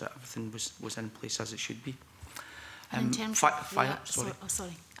reassurance that everything was in place as it should be. And in terms fire, of sorry.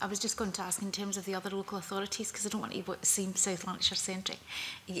 sorry. I was just going to ask in terms of the other local authorities, because I don't want to seem South Lanarkshire centric.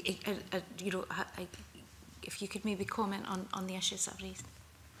 You know, if you could maybe comment on the issues I've raised.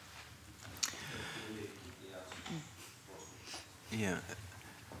 Yeah.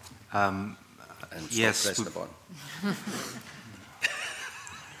 Yes.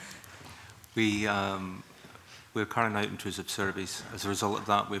 We're carrying out intrusive surveys. As a result of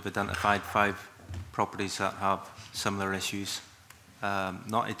that, we've identified 5 properties that have similar issues.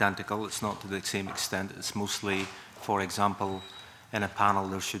 Not identical, it's not to the same extent. It's mostly, for example, in a panel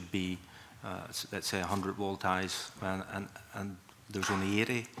there should be, let's say, 100 wall ties, and there's only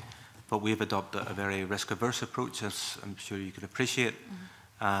 80. But we've adopted a very risk-averse approach, as I'm sure you could appreciate,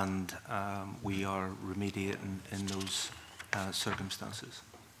 and we are remediating in those circumstances.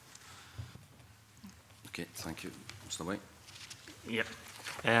 Okay, thank you. Mr. White. Yep.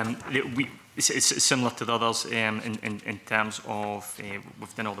 It's similar to the others in terms of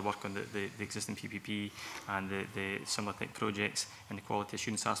we've done all the work on the existing PPP and the similar type projects and the quality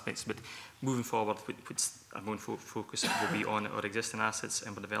assurance aspects. But moving forward, our main focus will be on our existing assets,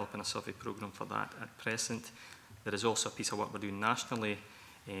 and we're developing a survey programme for that at present. There is also a piece of work we're doing nationally,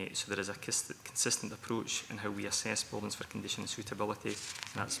 so there is a consistent approach in how we assess buildings for condition and suitability,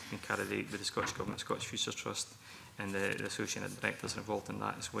 and that's been carried out with the Scottish Government, Scottish Futures Trust, and the associated directors are involved in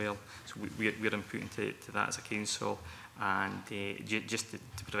that as well. So we're inputting to that as a council, and just to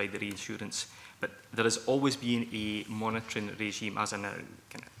provide the reassurance. But there has always been a monitoring regime, as in kind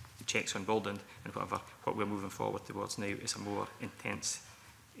of checks on building and whatever. What we're moving forward towards now is a more intense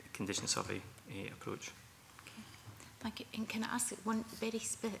condition survey approach. Thank you. And can I ask one very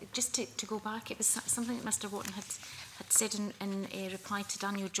specific, just to go back, it was something that Mr Wotton had said in reply to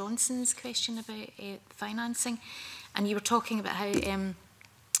Daniel Johnson's question about financing, and you were talking about how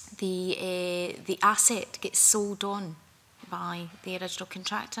the asset gets sold on by the original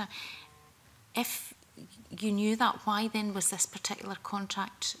contractor. If you knew that, why then was this particular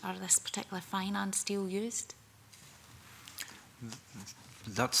contract or this particular finance deal used?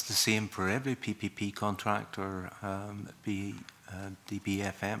 That's the same for every PPP contract or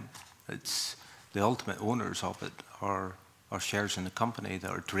DBFM. It's the ultimate owners of it are shares in the company that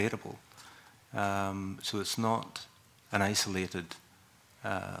are tradable. So it's not an isolated.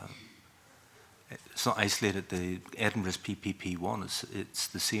 It's not isolated. The Edinburgh's PPP1. It's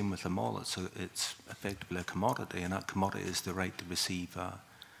the same with them all. It's effectively a commodity, and that commodity is the right to receive a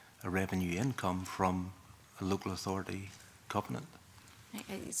revenue income from a local authority covenant.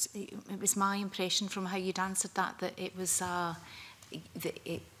 It was my impression from how you'd answered that it was that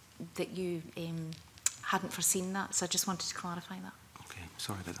you hadn't foreseen that, so I just wanted to clarify that. Okay,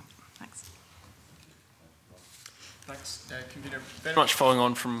 sorry about that. Thanks. Thanks, Convener. Very much following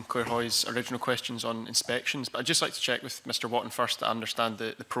on from Claire Hoy's original questions on inspections, but I'd just like to check with Mr Wotton first to understand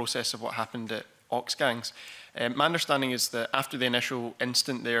the process of what happened at Oxgangs. My understanding is that after the initial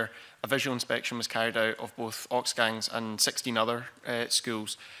incident there, a visual inspection was carried out of both Oxgangs and 16 other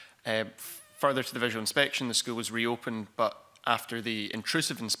schools. Further to the visual inspection, the school was reopened, but after the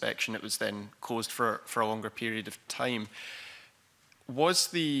intrusive inspection, it was then closed for a longer period of time. Was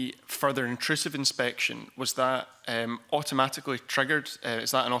the further intrusive inspection, was that automatically triggered?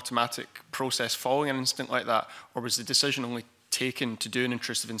 Is that an automatic process following an incident like that? Or was the decision only taken to do an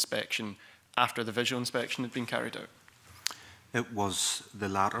intrusive inspection after the visual inspection had been carried out? It was the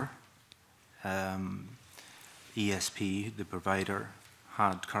latter. ESP, the provider,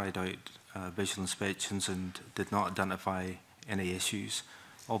 had carried out visual inspections and did not identify any issues.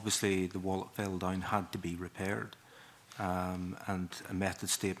 Obviously, the wall that fell down had to be repaired, and a method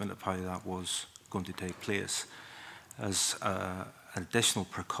statement of how that was going to take place. As an additional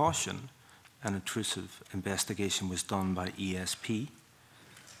precaution, an intrusive investigation was done by ESP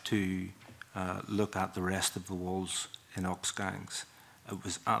to look at the rest of the walls in Oxgangs. It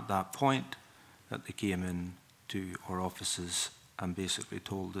was at that point that they came in to our offices and basically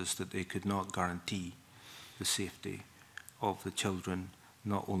told us that they could not guarantee the safety of the children,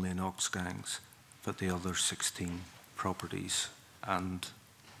 not only in Oxgangs, but the other 16 properties. And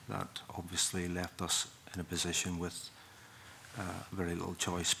that obviously left us in a position with very little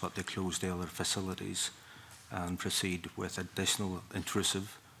choice but to close the other facilities and proceed with additional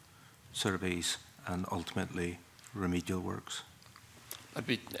intrusive surveys and ultimately remedial works. I'd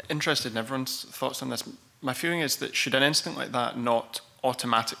be interested in everyone's thoughts on this. My feeling is that should an incident like that not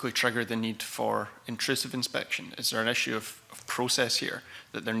automatically trigger the need for intrusive inspection? Is there an issue of process here,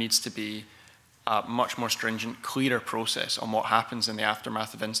 that there needs to be a much more stringent, clearer process on what happens in the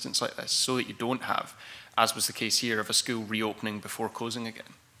aftermath of incidents like this, so that you don't have, as was the case here, of a school reopening before closing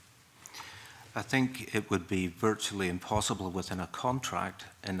again? I think it would be virtually impossible within a contract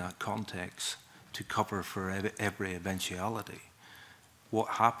in that context to cover for every eventuality. What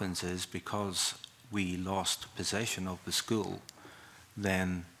happens is, because we lost possession of the school,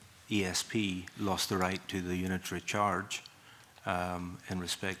 then ESP lost the right to the unitary charge in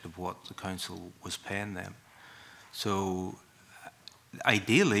respect of what the council was paying them. So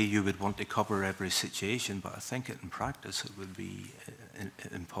ideally you would want to cover every situation, but I think in practice it would be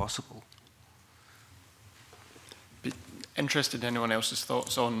impossible. Be interested in anyone else's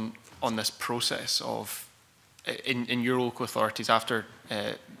thoughts on this process of, in your local authorities after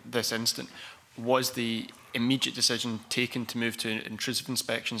this incident, was the immediate decision taken to move to intrusive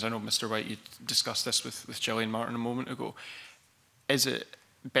inspections? I know, Mr. White, you discussed this with Shirley-Anne Martin a moment ago. Is it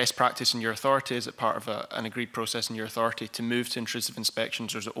best practice in your authority? Is it part of an agreed process in your authority to move to intrusive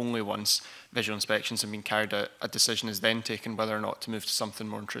inspections, or is it only once visual inspections have been carried out, a decision is then taken whether or not to move to something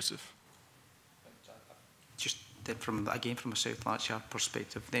more intrusive? Just from a South Lanarkshire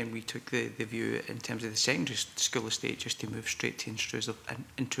perspective, then we took the view in terms of the secondary school estate just to move straight to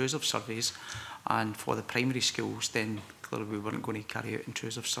intrusive surveys, and for the primary schools then clearly we weren't going to carry out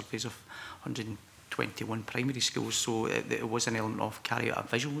intrusive surveys of 121 primary schools, so it was an element of carry out a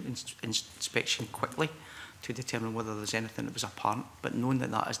visual inspection quickly to determine whether there's anything that was apparent, but knowing that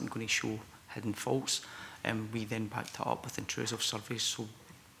that isn't going to show hidden faults, we then backed it up with intrusive surveys. So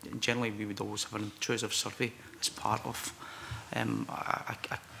generally we would always have an intrusive survey as part of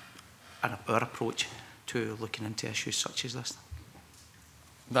our approach to looking into issues such as this.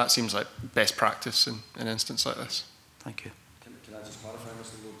 That seems like best practice in an instance like this. Thank you. Can I just clarify,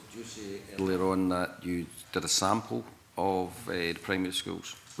 Mr. Lord, did you say earlier on that you did a sample of the primary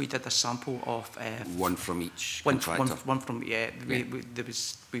schools? We did a sample of one from each contractor. One from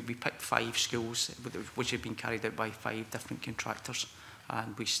we picked 5 schools which had been carried out by 5 different contractors,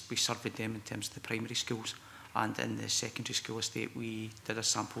 and we surveyed them in terms of the primary schools, and in the secondary school estate we did a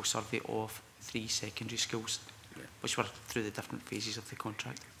sample survey of 3 secondary schools, which were through the different phases of the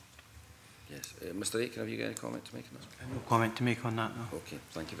contract. Yes. Mr. Aitken, have you got any comment to make on this? No comment to make on that, no. Okay,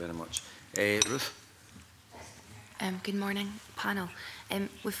 thank you very much. Ruth? Good morning, panel.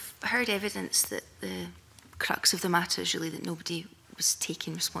 We've heard evidence that the crux of the matter is really that nobody was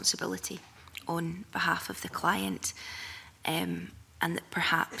taking responsibility on behalf of the client, and that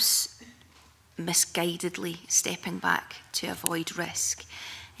perhaps misguidedly stepping back to avoid risk.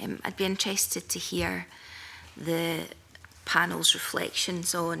 I'd be interested to hear the panel's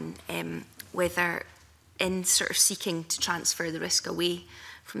reflections on whether, in sort of seeking to transfer the risk away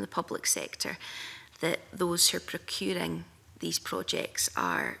from the public sector, that those who are procuring these projects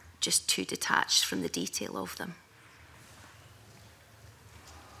are just too detached from the detail of them.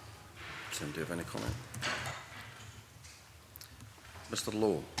 Sam, do you have any comment? Mr.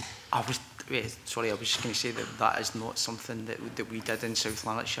 Lowe? I was just going to say that that is not something that we did in South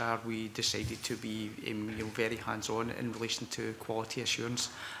Lanarkshire. We decided to be very hands-on in relation to quality assurance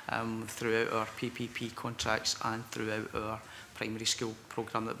throughout our PPP contracts and throughout our primary school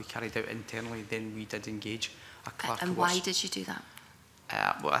programme that we carried out internally. Then we did engage a clerk. And why did you do that?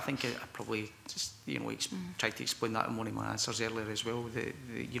 Well, I think I probably just tried to explain that in one of my answers earlier as well.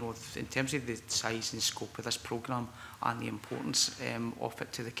 In terms of the size and scope of this programme and the importance of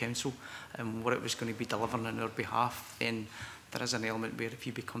it to the council and what it was going to be delivering on our behalf, then there is an element where if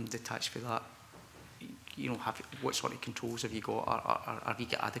you become detached from that, what sort of controls have you got? Are you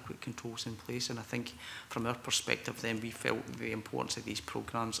got adequate controls in place? And I think from our perspective, then we felt the importance of these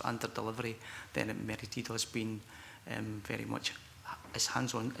programmes and their delivery, then it merited us being very much as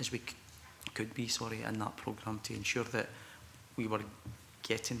hands-on as we could be, in that programme, to ensure that we were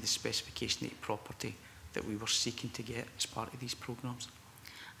getting the specification of property that we were seeking to get as part of these programmes.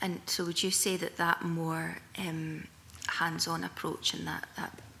 And so would you say that that more hands-on approach and that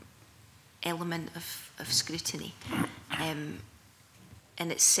element of scrutiny in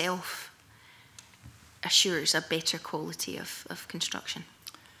itself assures a better quality of construction?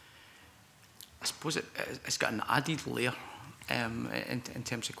 I suppose it's got an added layer in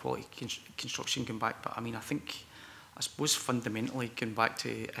terms of quality construction going back, but I mean, I suppose fundamentally going back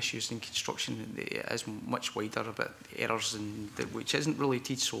to issues in construction, it is much wider about errors, which isn't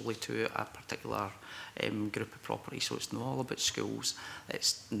related solely to a particular group of properties. So it's not all about schools,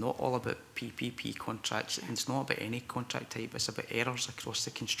 it's not all about PPP contracts, and it's not about any contract type. It's about errors across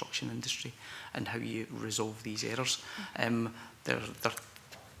the construction industry and how you resolve these errors. There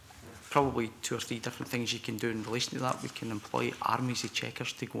probably 2 or 3 different things you can do in relation to that. We can employ armies of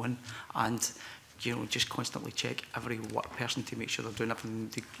checkers to go in and just constantly check every person to make sure they're doing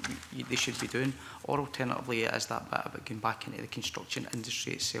everything they should be doing. Or alternatively, it is that bit about going back into the construction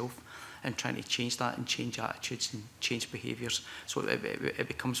industry itself and trying to change that and change attitudes and change behaviours. So it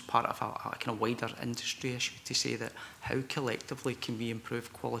becomes part of a kind of wider industry issue to say that how collectively can we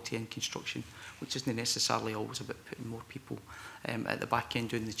improve quality in construction, which isn't necessarily always about putting more people at the back end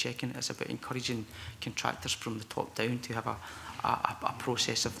doing the checking. It's about encouraging contractors from the top down to have a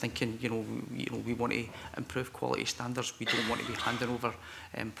process of thinking, we want to improve quality standards. We don't want to be handing over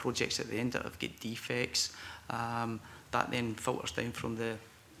projects at the end that have got defects. That then filters down from the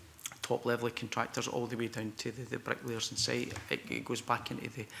top level of contractors all the way down to the bricklayers on site. It goes back into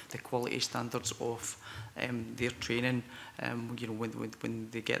the quality standards of their training, when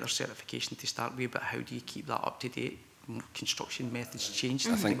they get their certification to start with, but how do you keep that up to date? Construction methods changed.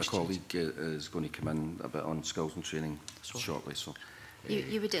 I think my colleague is going to come in a bit on skills and training shortly. So,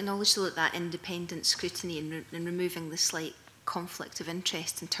 you would acknowledge though that independent scrutiny and removing the slight conflict of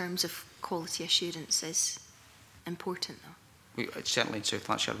interest in terms of quality assurance is important though? Certainly in South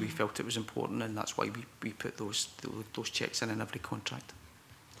Lanarkshire we felt it was important, and that's why we put those checks in every contract.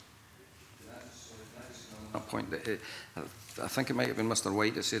 A point that I think it might have been Mr.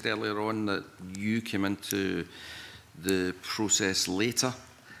 White that said earlier on that you came into the process later.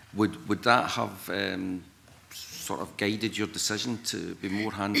 Would that have sort of guided your decision to be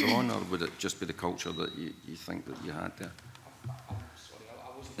more hands-on, or would it just be the culture that you think that you had there?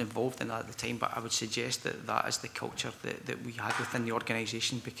 I wasn't involved in that at the time, but I would suggest that that is the culture that we had within the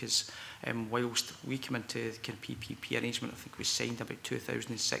organisation, because whilst we came into the kind of PPP arrangement, I think we signed about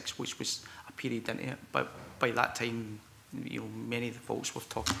 2006, which was a period into it, but by that time, many of the faults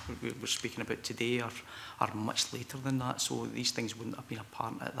we're speaking about today are much later than that, so these things wouldn't have been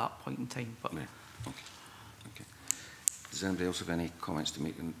apparent at that point in time. But yeah. Okay. Does anybody else have any comments to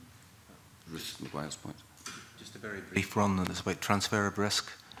make on Ruth McGuire's point? Just a very brief one, and it's about transfer of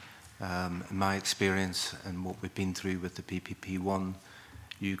risk. In my experience and what we've been through with the PPP1,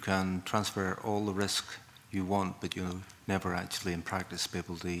 you can transfer all the risk you want, but you'll never actually in practice be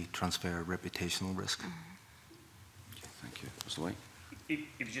able to transfer reputational risk. Thank you. Mr. White. It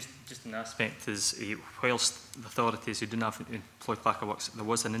was just an aspect is, whilst the authorities who didn't have employed clerk of works, there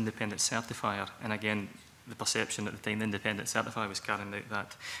was an independent certifier, and again, the perception at the time the independent certifier was carrying out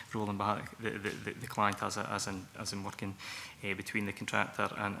that role on behalf of the client as in working between the contractor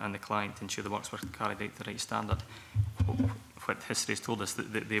and the client to ensure the works were carried out to the right standard. What history has told us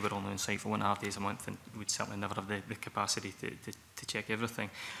that they were only on site for 1.5 days a month and would certainly never have the capacity to check everything.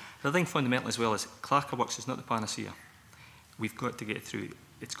 The other thing fundamental as well is clerk of works is not the panacea. We've got to get it through.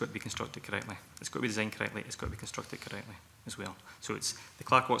 It's got to be constructed correctly. It's got to be designed correctly. It's got to be constructed correctly as well. So it's the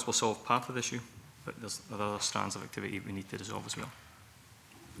clerk of works will solve part of the issue, but there's other strands of activity we need to resolve as well.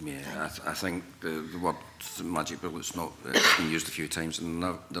 Yeah, I think the word magic bullet's not, it's been used a few times, and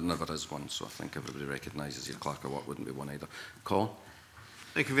there never is one, so I think everybody recognises your clerk of work wouldn't be one either. Colin?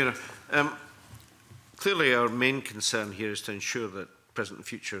 Thank you, Vera. Clearly our main concern here is to ensure that present and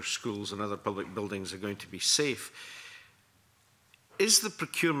future schools and other public buildings are going to be safe. Is the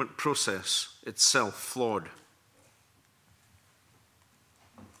procurement process itself flawed?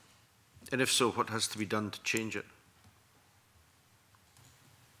 And if so, what has to be done to change it?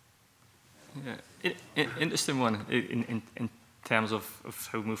 Yeah, interesting one in terms of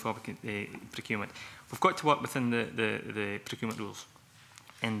how we move forward with procurement. We've got to work within the procurement rules.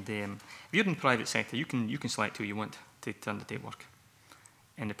 And if you're in the private sector, you can select who you want to undertake work.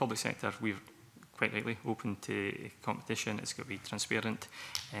 In the public sector, we're quite rightly open to competition. It's got to be transparent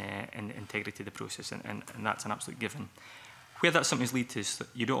and integrity of the process, and that's an absolute given. Where that sometimes leads to is that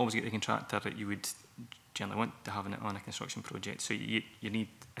you don't always get the contractor that you would generally want to have on a construction project. So you need,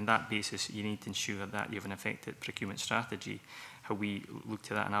 on that basis, you need to ensure that you have an effective procurement strategy. How we look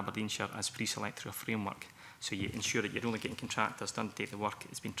to that in Aberdeenshire as pre-select through a framework. So you ensure that you're only getting contractors to undertake the work.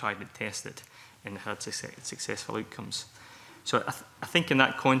 It's been tried and tested and had successful outcomes. So I think in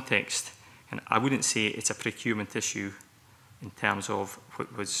that context, and I wouldn't say it's a procurement issue in terms of what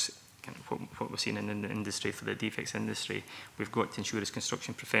we're seeing in the industry for the defects industry. We've got to ensure as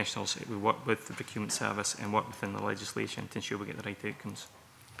construction professionals we work with the procurement service and work within the legislation to ensure we get the right outcomes.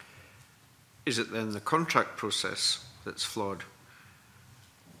 Is it then the contract process that's flawed?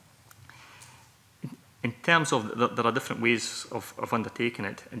 In terms of, there are different ways of undertaking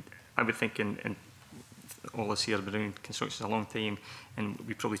it, and I would think in all us here have been doing construction a long time, and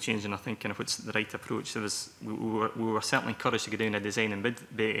we probably changed in our thinking of what's the right approach. We were certainly encouraged to go down a design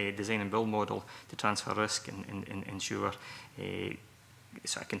and build model to transfer risk and ensure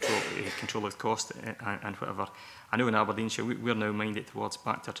sort of control of cost and whatever. I know in Aberdeenshire we're now minded towards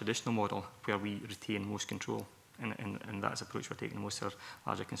back to a traditional model where we retain most control, and that's the approach we're taking in most of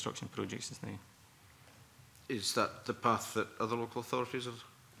our larger construction projects now. Is that the path that other local authorities are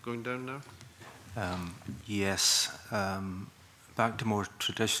going down now? Yes, back to more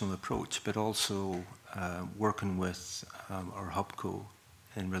traditional approach, but also working with our HubCo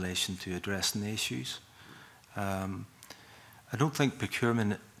in relation to addressing the issues. I don't think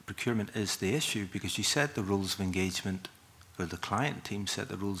procurement is the issue, because you set the rules of engagement, or the client team set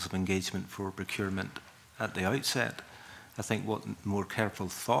the rules of engagement for procurement at the outset. I think what more careful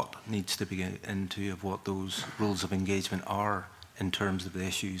thought needs to be into of what those rules of engagement are in terms of the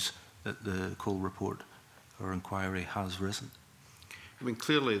issues that the Cole report or inquiry has risen. I mean,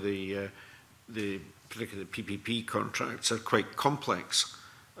 clearly particularly the PPP contracts are quite complex,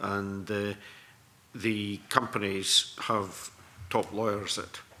 and the companies have top lawyers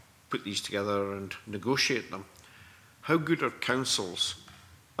that put these together and negotiate them. How good are councils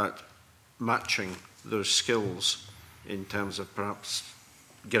at matching those skills in terms of perhaps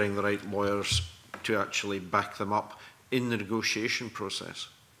getting the right lawyers to actually back them up in the negotiation process?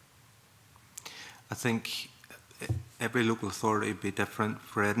 I think every local authority would be different.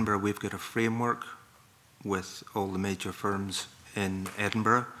 For Edinburgh, we've got a framework with all the major firms in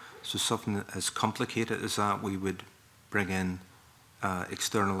Edinburgh. So something as complicated as that, we would bring in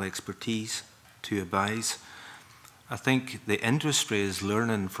external expertise to advise. I think the industry is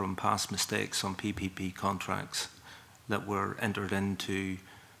learning from past mistakes on PPP contracts that were entered into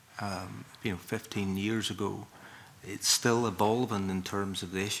 15 years ago. It's still evolving in terms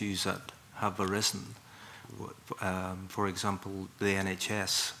of the issues that have arisen. For example, the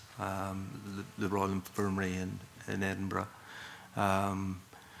NHS, the Royal Infirmary in Edinburgh.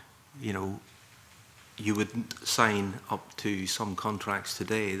 You wouldn't sign up to some contracts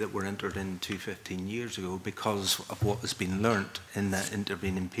today that were entered into 15 years ago because of what has been learnt in that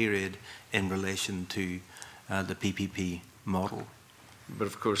intervening period in relation to the PPP model. But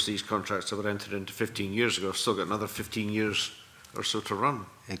of course, these contracts that were entered into 15 years ago have still got another 15 years or so to run.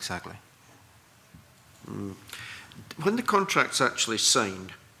 Exactly. When the contract's actually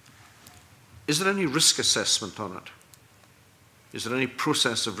signed, is there any risk assessment on it? Is there any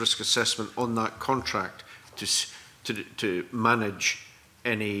process of risk assessment on that contract to manage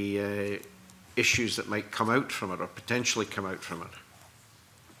any issues that might come out from it or potentially come out from it?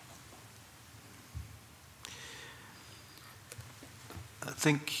 I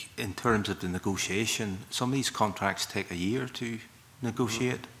think in terms of the negotiation, some of these contracts take a year to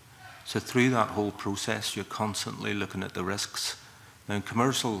negotiate. So through that whole process, you're constantly looking at the risks. Now in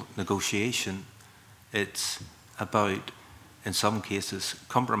commercial negotiation, it's about, in some cases,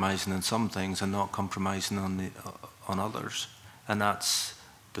 compromising on some things and not compromising on others. And that's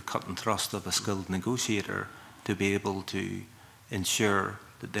the cut and thrust of a skilled negotiator, to be able to ensure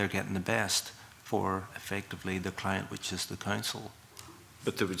that they're getting the best for effectively the client, which is the council.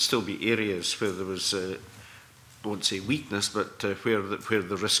 But there would still be areas where there was, I won't say weakness, but where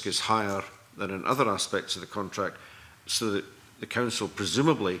the risk is higher than in other aspects of the contract, so that the council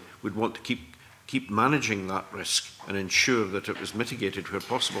presumably would want to keep managing that risk and ensure that it was mitigated where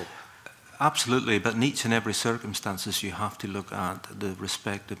possible. Absolutely, but in each and every circumstances you have to look at the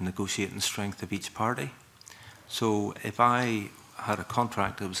respective negotiating strength of each party. So if I had a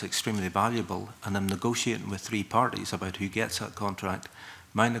contract that was extremely valuable and I'm negotiating with 3 parties about who gets that contract,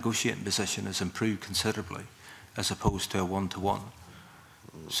 my negotiating position has improved considerably as opposed to a one-to-one.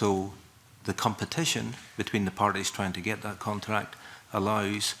 So the competition between the parties trying to get that contract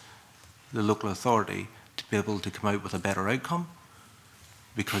allows the local authority to be able to come out with a better outcome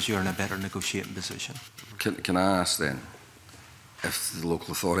because you're in a better negotiating position. Can I ask then, if the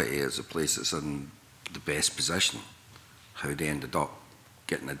local authority is a place that's in the best position, how they ended up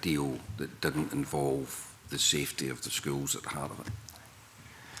getting a deal that didn't involve the safety of the schools at the heart of it?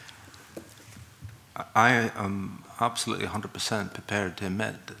 I am absolutely 100% prepared to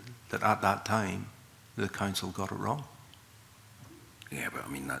admit that at that time the council got it wrong. Yeah, but I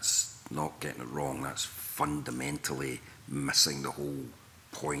mean, that's not getting it wrong, that's fundamentally missing the whole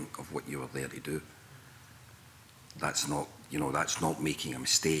point of what you were there to do. That's not, that's not making a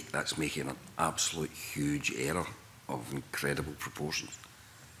mistake, that's making an absolute huge error of incredible proportions.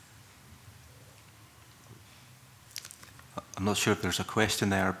 I'm not sure if there's a question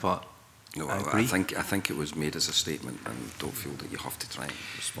there, but no, I think it was made as a statement, and don't feel that you have to try and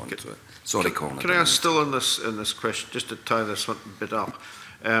respond to it. Sorry, Colin. Can I ask still on this question, just to tie this one bit up?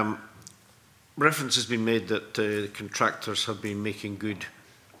 Reference has been made that the contractors have been making good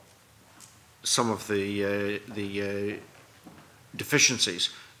some of the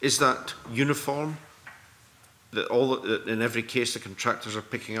deficiencies. Is that uniform? That in every case the contractors are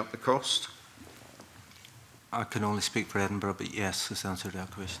picking up the cost? I can only speak for Edinburgh, but yes, is the answer to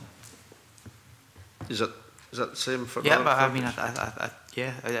that question. Is that the same for? Yeah, but I mean, I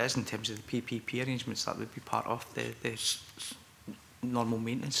Yeah, it is in terms of the PPP arrangements. That would be part of the normal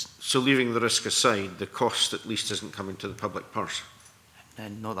maintenance. So leaving the risk aside, the cost at least isn't coming to the public purse?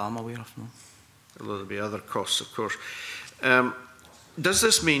 Not that I'm aware of, no. Although there'll be other costs, of course. Does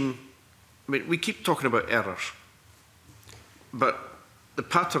this mean, I mean, we keep talking about errors, but the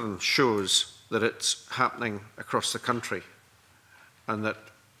pattern shows that it's happening across the country and that,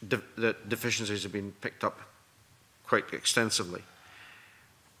 that deficiencies have been picked up quite extensively.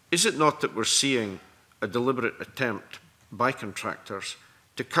 Is it not that we're seeing a deliberate attempt by contractors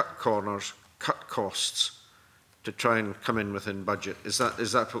to cut corners, cut costs, to try and come in within budget? Is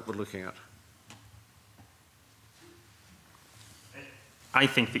that what we're looking at? I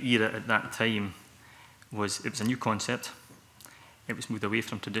think the era at that time was, it was a new concept. It was moved away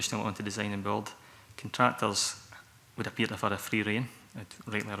from traditional onto design and build. Contractors would appear to have had a free rein,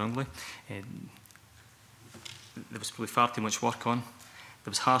 rightly or wrongly. There was probably far too much work on.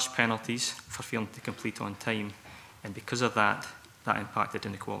 There was harsh penalties for failing to complete on time. And because of that, that impacted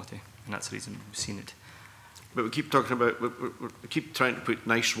inequality. And that's the reason we've seen it. But we keep talking about, we keep trying to put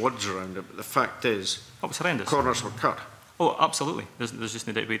nice words around it, but the fact is, it was horrendous. Corners were cut. Oh, absolutely. There's just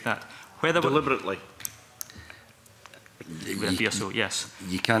no doubt about that. Whether deliberately. It would appear so, yes.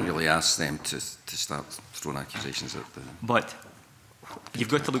 You can't really ask them to start throwing accusations at the... But you've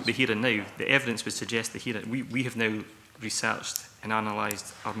got to look at the here and now. The evidence would suggest the here and we have now researched and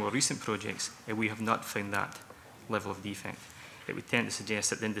analysed our more recent projects, and we have not found that level of defect. It would tend to suggest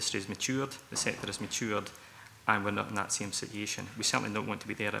that the industry has matured, the sector has matured, and we're not in that same situation. We certainly don't want to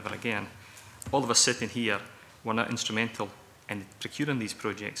be there ever again. All of us sitting here, we're not instrumental in procuring these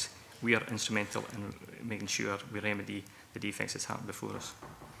projects. We are instrumental in making sure we remedy the defects that's happened before us.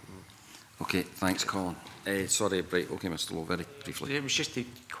 Okay, thanks, Colin. Sorry, right, okay, Mr. Lowe, very briefly. It was just to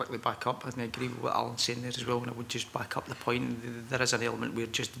quickly back up, and I agree with what Alan's saying there as well, and I would just back up the point. There is an element where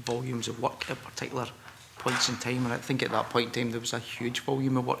just volumes of work at particular points in time, and I think at that point in time there was a huge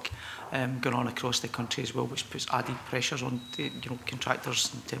volume of work going on across the country as well, which puts added pressures on the,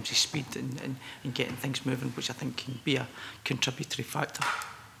 contractors in terms of speed and getting things moving, which I think can be a contributory factor.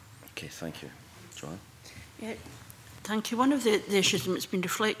 Okay, thank you. Joanne? Yeah, thank you. One of the issues that's been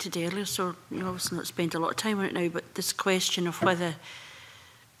reflected earlier, so you obviously not spend a lot of time on it now, but this question of whether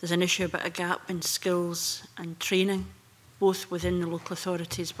there's an issue about a gap in skills and training, both within the local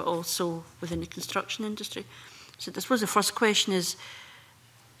authorities but also within the construction industry. So I suppose the first question is,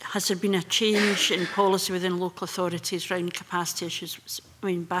 has there been a change in policy within local authorities around capacity issues? I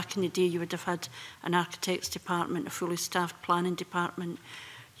mean, back in the day you would have had an architects department, a fully staffed planning department.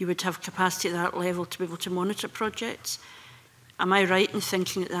 You would have capacity at that level to be able to monitor projects. Am I right in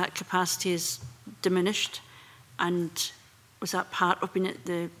thinking that that capacity is diminished? And was that part of being at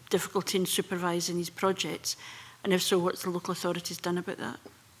the difficulty in supervising these projects? And if so, what's the local authorities done about that?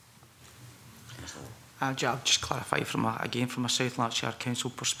 I'll just clarify again from a South Lanarkshire Council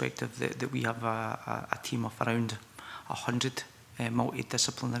perspective that we have a team of around 100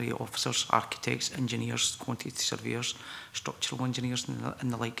 multidisciplinary officers, architects, engineers, quantity surveyors, structural engineers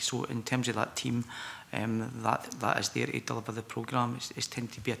and the like. So in terms of that team, that is there to deliver the programme. It's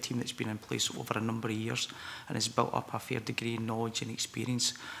tended to be a team that's been in place over a number of years and has built up a fair degree of knowledge and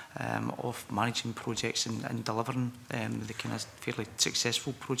experience of managing projects and delivering the kind of fairly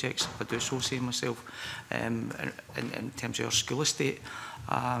successful projects, if I do so say myself, in terms of our school estate.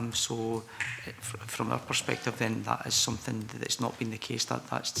 So from our perspective then, that is something that's not been the case. That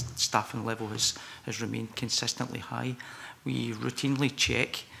staffing level has remained consistently high. We routinely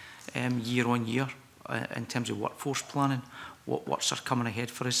check year on year in terms of workforce planning, what works are coming ahead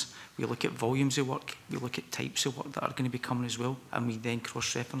for us. We look at volumes of work, we look at types of work that are going to be coming as well, and we then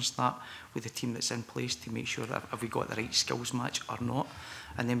cross-reference that with the team that's in place to make sure that have we got the right skills match or not,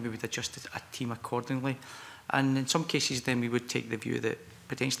 and then we would adjust a team accordingly. And in some cases then we would take the view that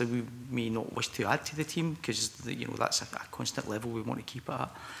potentially we may not wish to add to the team because that's a constant level we want to keep it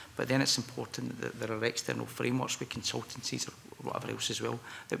at. But then it's important that there are external frameworks with consultancies or whatever else as well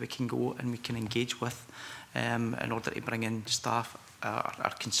that we can go and we can engage with in order to bring in staff,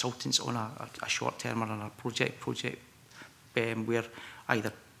 our consultants on a short term or on a project where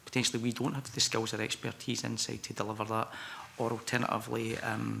either potentially we don't have the skills or expertise inside to deliver that, or alternatively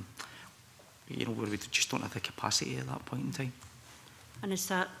where we just don't have the capacity at that point in time. And is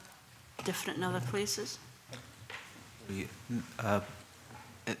that different in other places?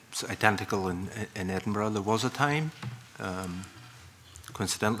 It's identical in Edinburgh. There was a time,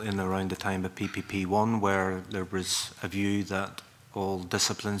 coincidentally in around the time of PPP1, where there was a view that all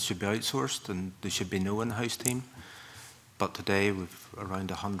disciplines should be outsourced and there should be no in-house team. But today we've around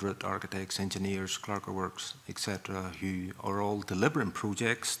 100 architects, engineers, clerk of works, etc., who are all delivering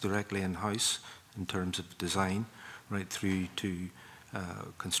projects directly in-house in terms of design, right through to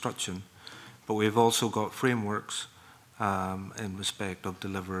construction. But we've also got frameworks in respect of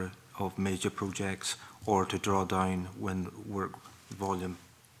delivery of major projects or to draw down when work volume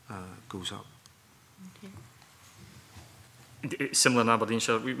goes up. Okay. Similar in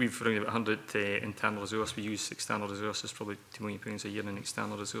Aberdeenshire, we've around about 100 internal resource. We use external resources, probably £2 million a year in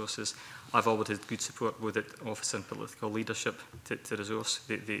external resources. I've always had good support with the office and political leadership to resource.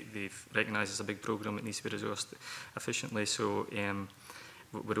 They've recognised it's a big programme, it needs to be resourced efficiently, so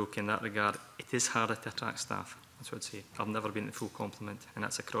we're okay in that regard. It is harder to attract staff, that's what I'd say. I've never been at full complement, and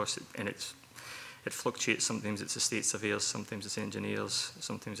that's across it, and it fluctuates. Sometimes it's estate surveyors, sometimes it's engineers,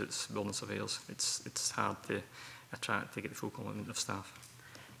 sometimes it's building surveyors. It's hard to get the full complement of staff.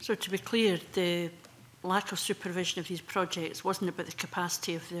 So to be clear, the lack of supervision of these projects wasn't about the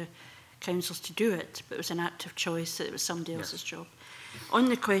capacity of the councils to do it, but it was an active choice that it was somebody else's job. On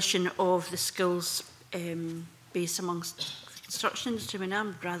the question of the skills base amongst the construction industry, I mean,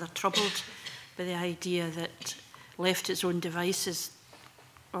 I'm rather troubled by the idea that left its own devices,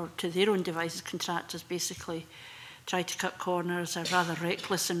 or to their own devices, contractors basically try to cut corners, are rather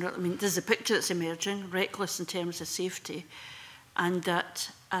reckless. And I mean, there's a picture that's emerging, reckless in terms of safety, and that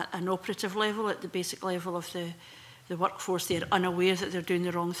at an operative level, at the basic level of the workforce, they're unaware that they're doing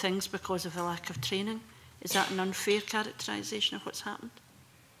the wrong things because of the lack of training. Is that an unfair characterisation of what's happened?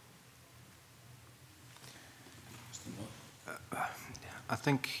 I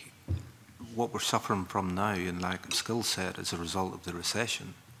think what we're suffering from now in lack of skill set is a result of the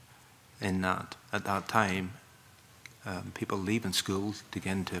recession, in that at that time people leaving school to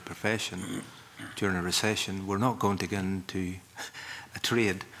get into a profession during a recession were not going to get into a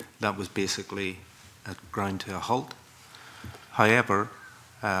trade that was basically ground to a halt. However,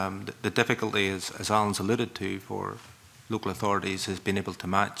 the difficulty is, as Alan's alluded to, for local authorities has been able to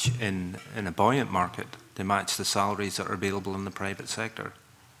match in a buoyant market, to match the salaries that are available in the private sector,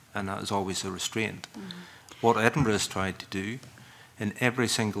 and that is always a restraint. What Edinburgh has tried to do in every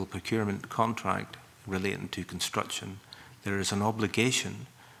single procurement contract relating to construction, there is an obligation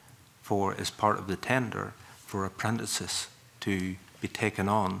for, as part of the tender, for apprentices to be taken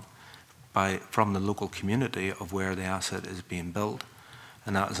on from the local community of where the asset is being built,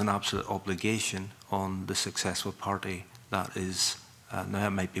 and that is an absolute obligation on the successful party. That is, now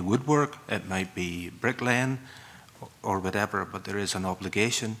it might be woodwork, it might be bricklaying, or whatever, but there is an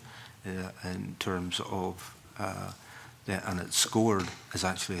obligation in terms of and it's scored as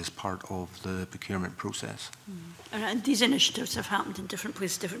actually as part of the procurement process. And these initiatives have happened in different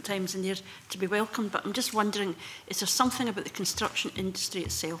places, different times, and they're to be welcomed. But I'm just wondering, is there something about the construction industry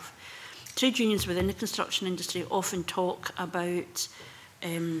itself? Trade unions within the construction industry often talk about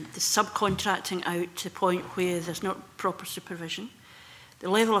the subcontracting out to the point where there's not proper supervision. The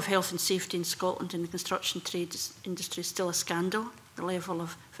level of health and safety in Scotland in the construction trade industry is still a scandal. The level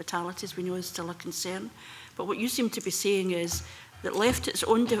of fatalities we know is still a concern. But what you seem to be saying is that left its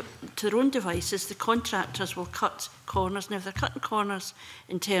own to their own devices, the contractors will cut corners. Now, if they're cutting corners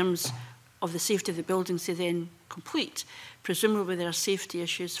in terms of the safety of the buildings they then complete, presumably there are safety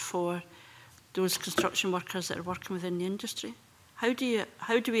issues for those construction workers that are working within the industry. How do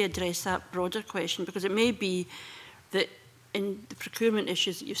we address that broader question? Because it may be that in the procurement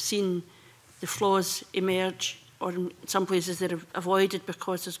issues that you've seen the flaws emerge, or in some places they're avoided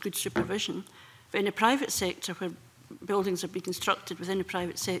because there's good supervision. But in the private sector, where buildings are being constructed within the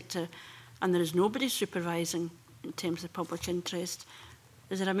private sector and there is nobody supervising in terms of public interest,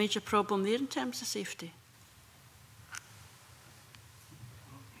 is there a major problem there in terms of safety?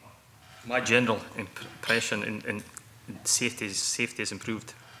 My general impression in safety has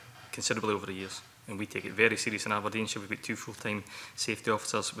improved considerably over the years, and we take it very serious in Aberdeenshire. We've got 2 full-time safety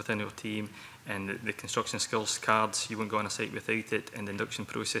officers within our team, and the construction skills cards, you won't go on a site without it, and the induction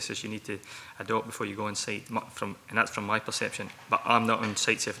processes you need to adopt before you go on site, and that's from my perception. But I'm not on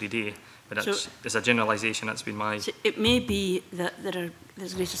sites every day, but that's, as a generalisation, that's been my... So it may be that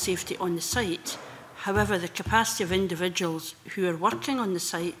there's greater safety on the site. However, the capacity of individuals who are working on the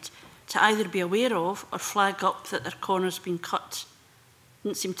site to either be aware of or flag up that their corner's been cut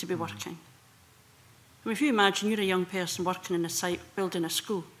didn't seem to be working. I mean, if you imagine you're a young person working in a site, building a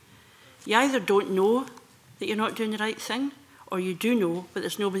school, you either don't know that you're not doing the right thing, or you do know, but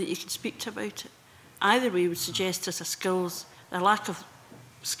there's nobody that you can speak to about it. Either way would suggest there's a lack of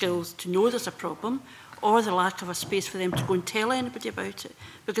skills to know there's a problem, or the lack of a space for them to go and tell anybody about it.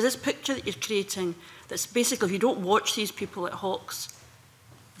 Because this picture that you're creating, that's basically, if you don't watch these people at Hawks,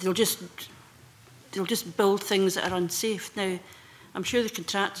 they'll just they'll just build things that are unsafe. Now, I'm sure the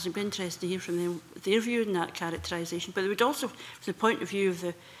contractors would be interested to hear from them, their view in that characterisation, but they would also, from the point of view of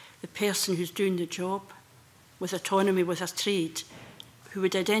the person who's doing the job, with autonomy, with a trade, who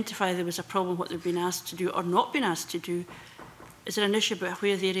would identify there was a problem, what they've been asked to do or not been asked to do. Is there an issue about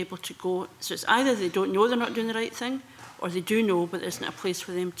where they're able to go? So it's either they don't know they're not doing the right thing, or they do know, but there isn't a place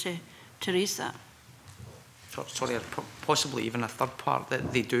for them to raise that. Sorry, possibly even a third part,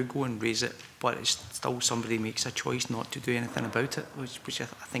 that they do go and raise it, but it's still somebody makes a choice not to do anything about it, which I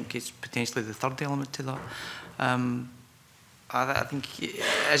think is potentially the third element to that. I think it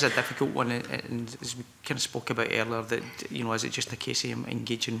is a difficult one, and as we kind of spoke about earlier, that, you know, is it just a case of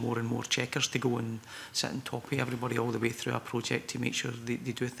engaging more and more checkers to go and sit on top of everybody all the way through a project to make sure they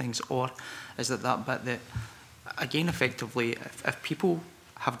do things, or is it that bit that, again, effectively, if people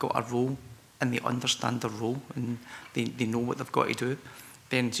have got a role and they understand their role and they know what they've got to do,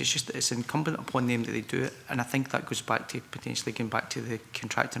 then it's incumbent upon them that they do it. And I think that goes back to potentially going back to the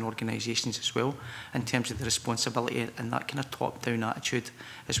contracting organisations as well, in terms of the responsibility and that kind of top-down attitude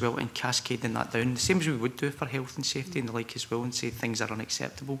as well, and cascading that down, the same as we would do for health and safety and the like as well, and say things are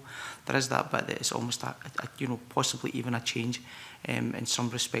unacceptable. There is that bit that it's almost you know, possibly even a change in some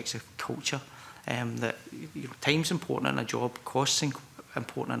respects of culture. That, you know, time's important in a job, costs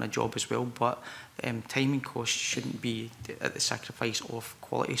important in a job as well, but time and cost shouldn't be at the sacrifice of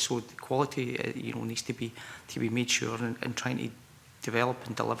quality. So the quality, you know, needs to be made sure, and trying to develop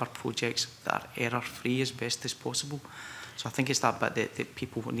and deliver projects that are error-free as best as possible. So I think it's that bit that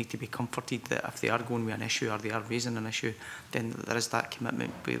people will need to be comforted that if they are going with an issue or they are raising an issue, then there is that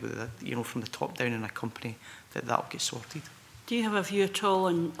commitment, you know, from the top down in a company, that will get sorted. Do you have a view at all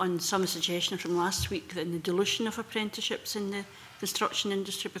on some suggestion from last week that in the dilution of apprenticeships in the construction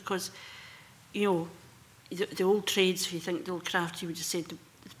industry? Because, you know, the old trades, if you think the old crafts, you would have said the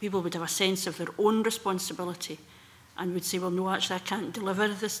people would have a sense of their own responsibility and would say, well, no, actually, I can't deliver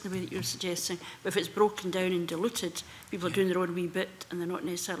this the way that you're suggesting. But if it's broken down and diluted, people are doing their own wee bit and they're not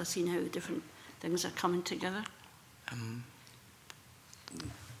necessarily seeing how the different things are coming together.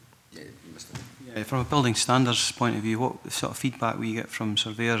 Yeah, from a building standards point of view, what sort of feedback we get from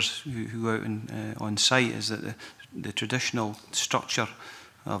surveyors who go out on site is that the traditional structure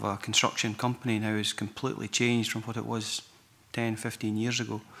of a construction company now is completely changed from what it was 10, 15 years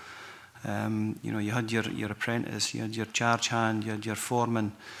ago. You know, you had your apprentice, you had your charge hand, you had your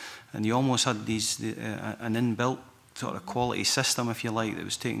foreman, and you almost had an inbuilt sort of quality system, if you like, that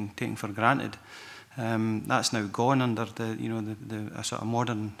was taken for granted. That's now gone under a sort of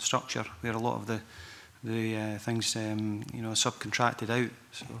modern structure where a lot of the things you know, subcontracted out.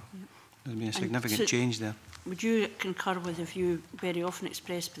 So there's been a significant change there. Would you concur with the view very often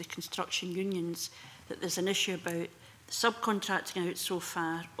expressed by the construction unions that there's an issue about the subcontracting out so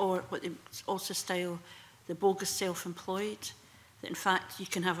far, or what they also style the bogus self-employed? That in fact you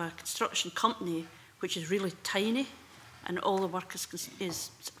can have a construction company which is really tiny, and all the work is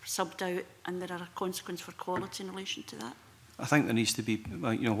subbed out, and there are a consequence for quality in relation to that? I think there needs to be,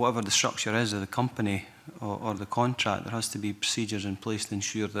 you know, whatever the structure is of the company or the contract, there has to be procedures in place to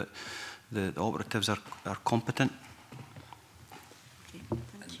ensure that the operatives are competent. Okay,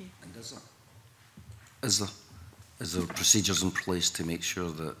 thank you. And is there procedures in place to make sure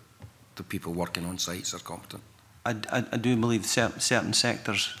that the people working on sites are competent? I do believe certain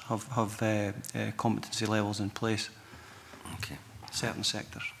sectors have competency levels in place. Okay. Certain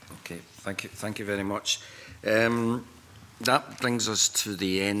sectors. Okay, thank you very much. That brings us to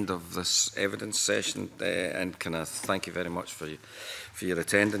the end of this evidence session, and can I thank you very much for your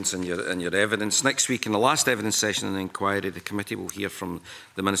attendance and your evidence. Next week, in the last evidence session in the inquiry, the committee will hear from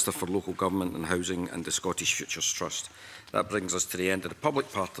the Minister for Local Government and Housing and the Scottish Futures Trust. That brings us to the end of the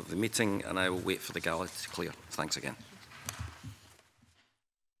public part of the meeting, and I will wait for the gallery to clear. Thanks again.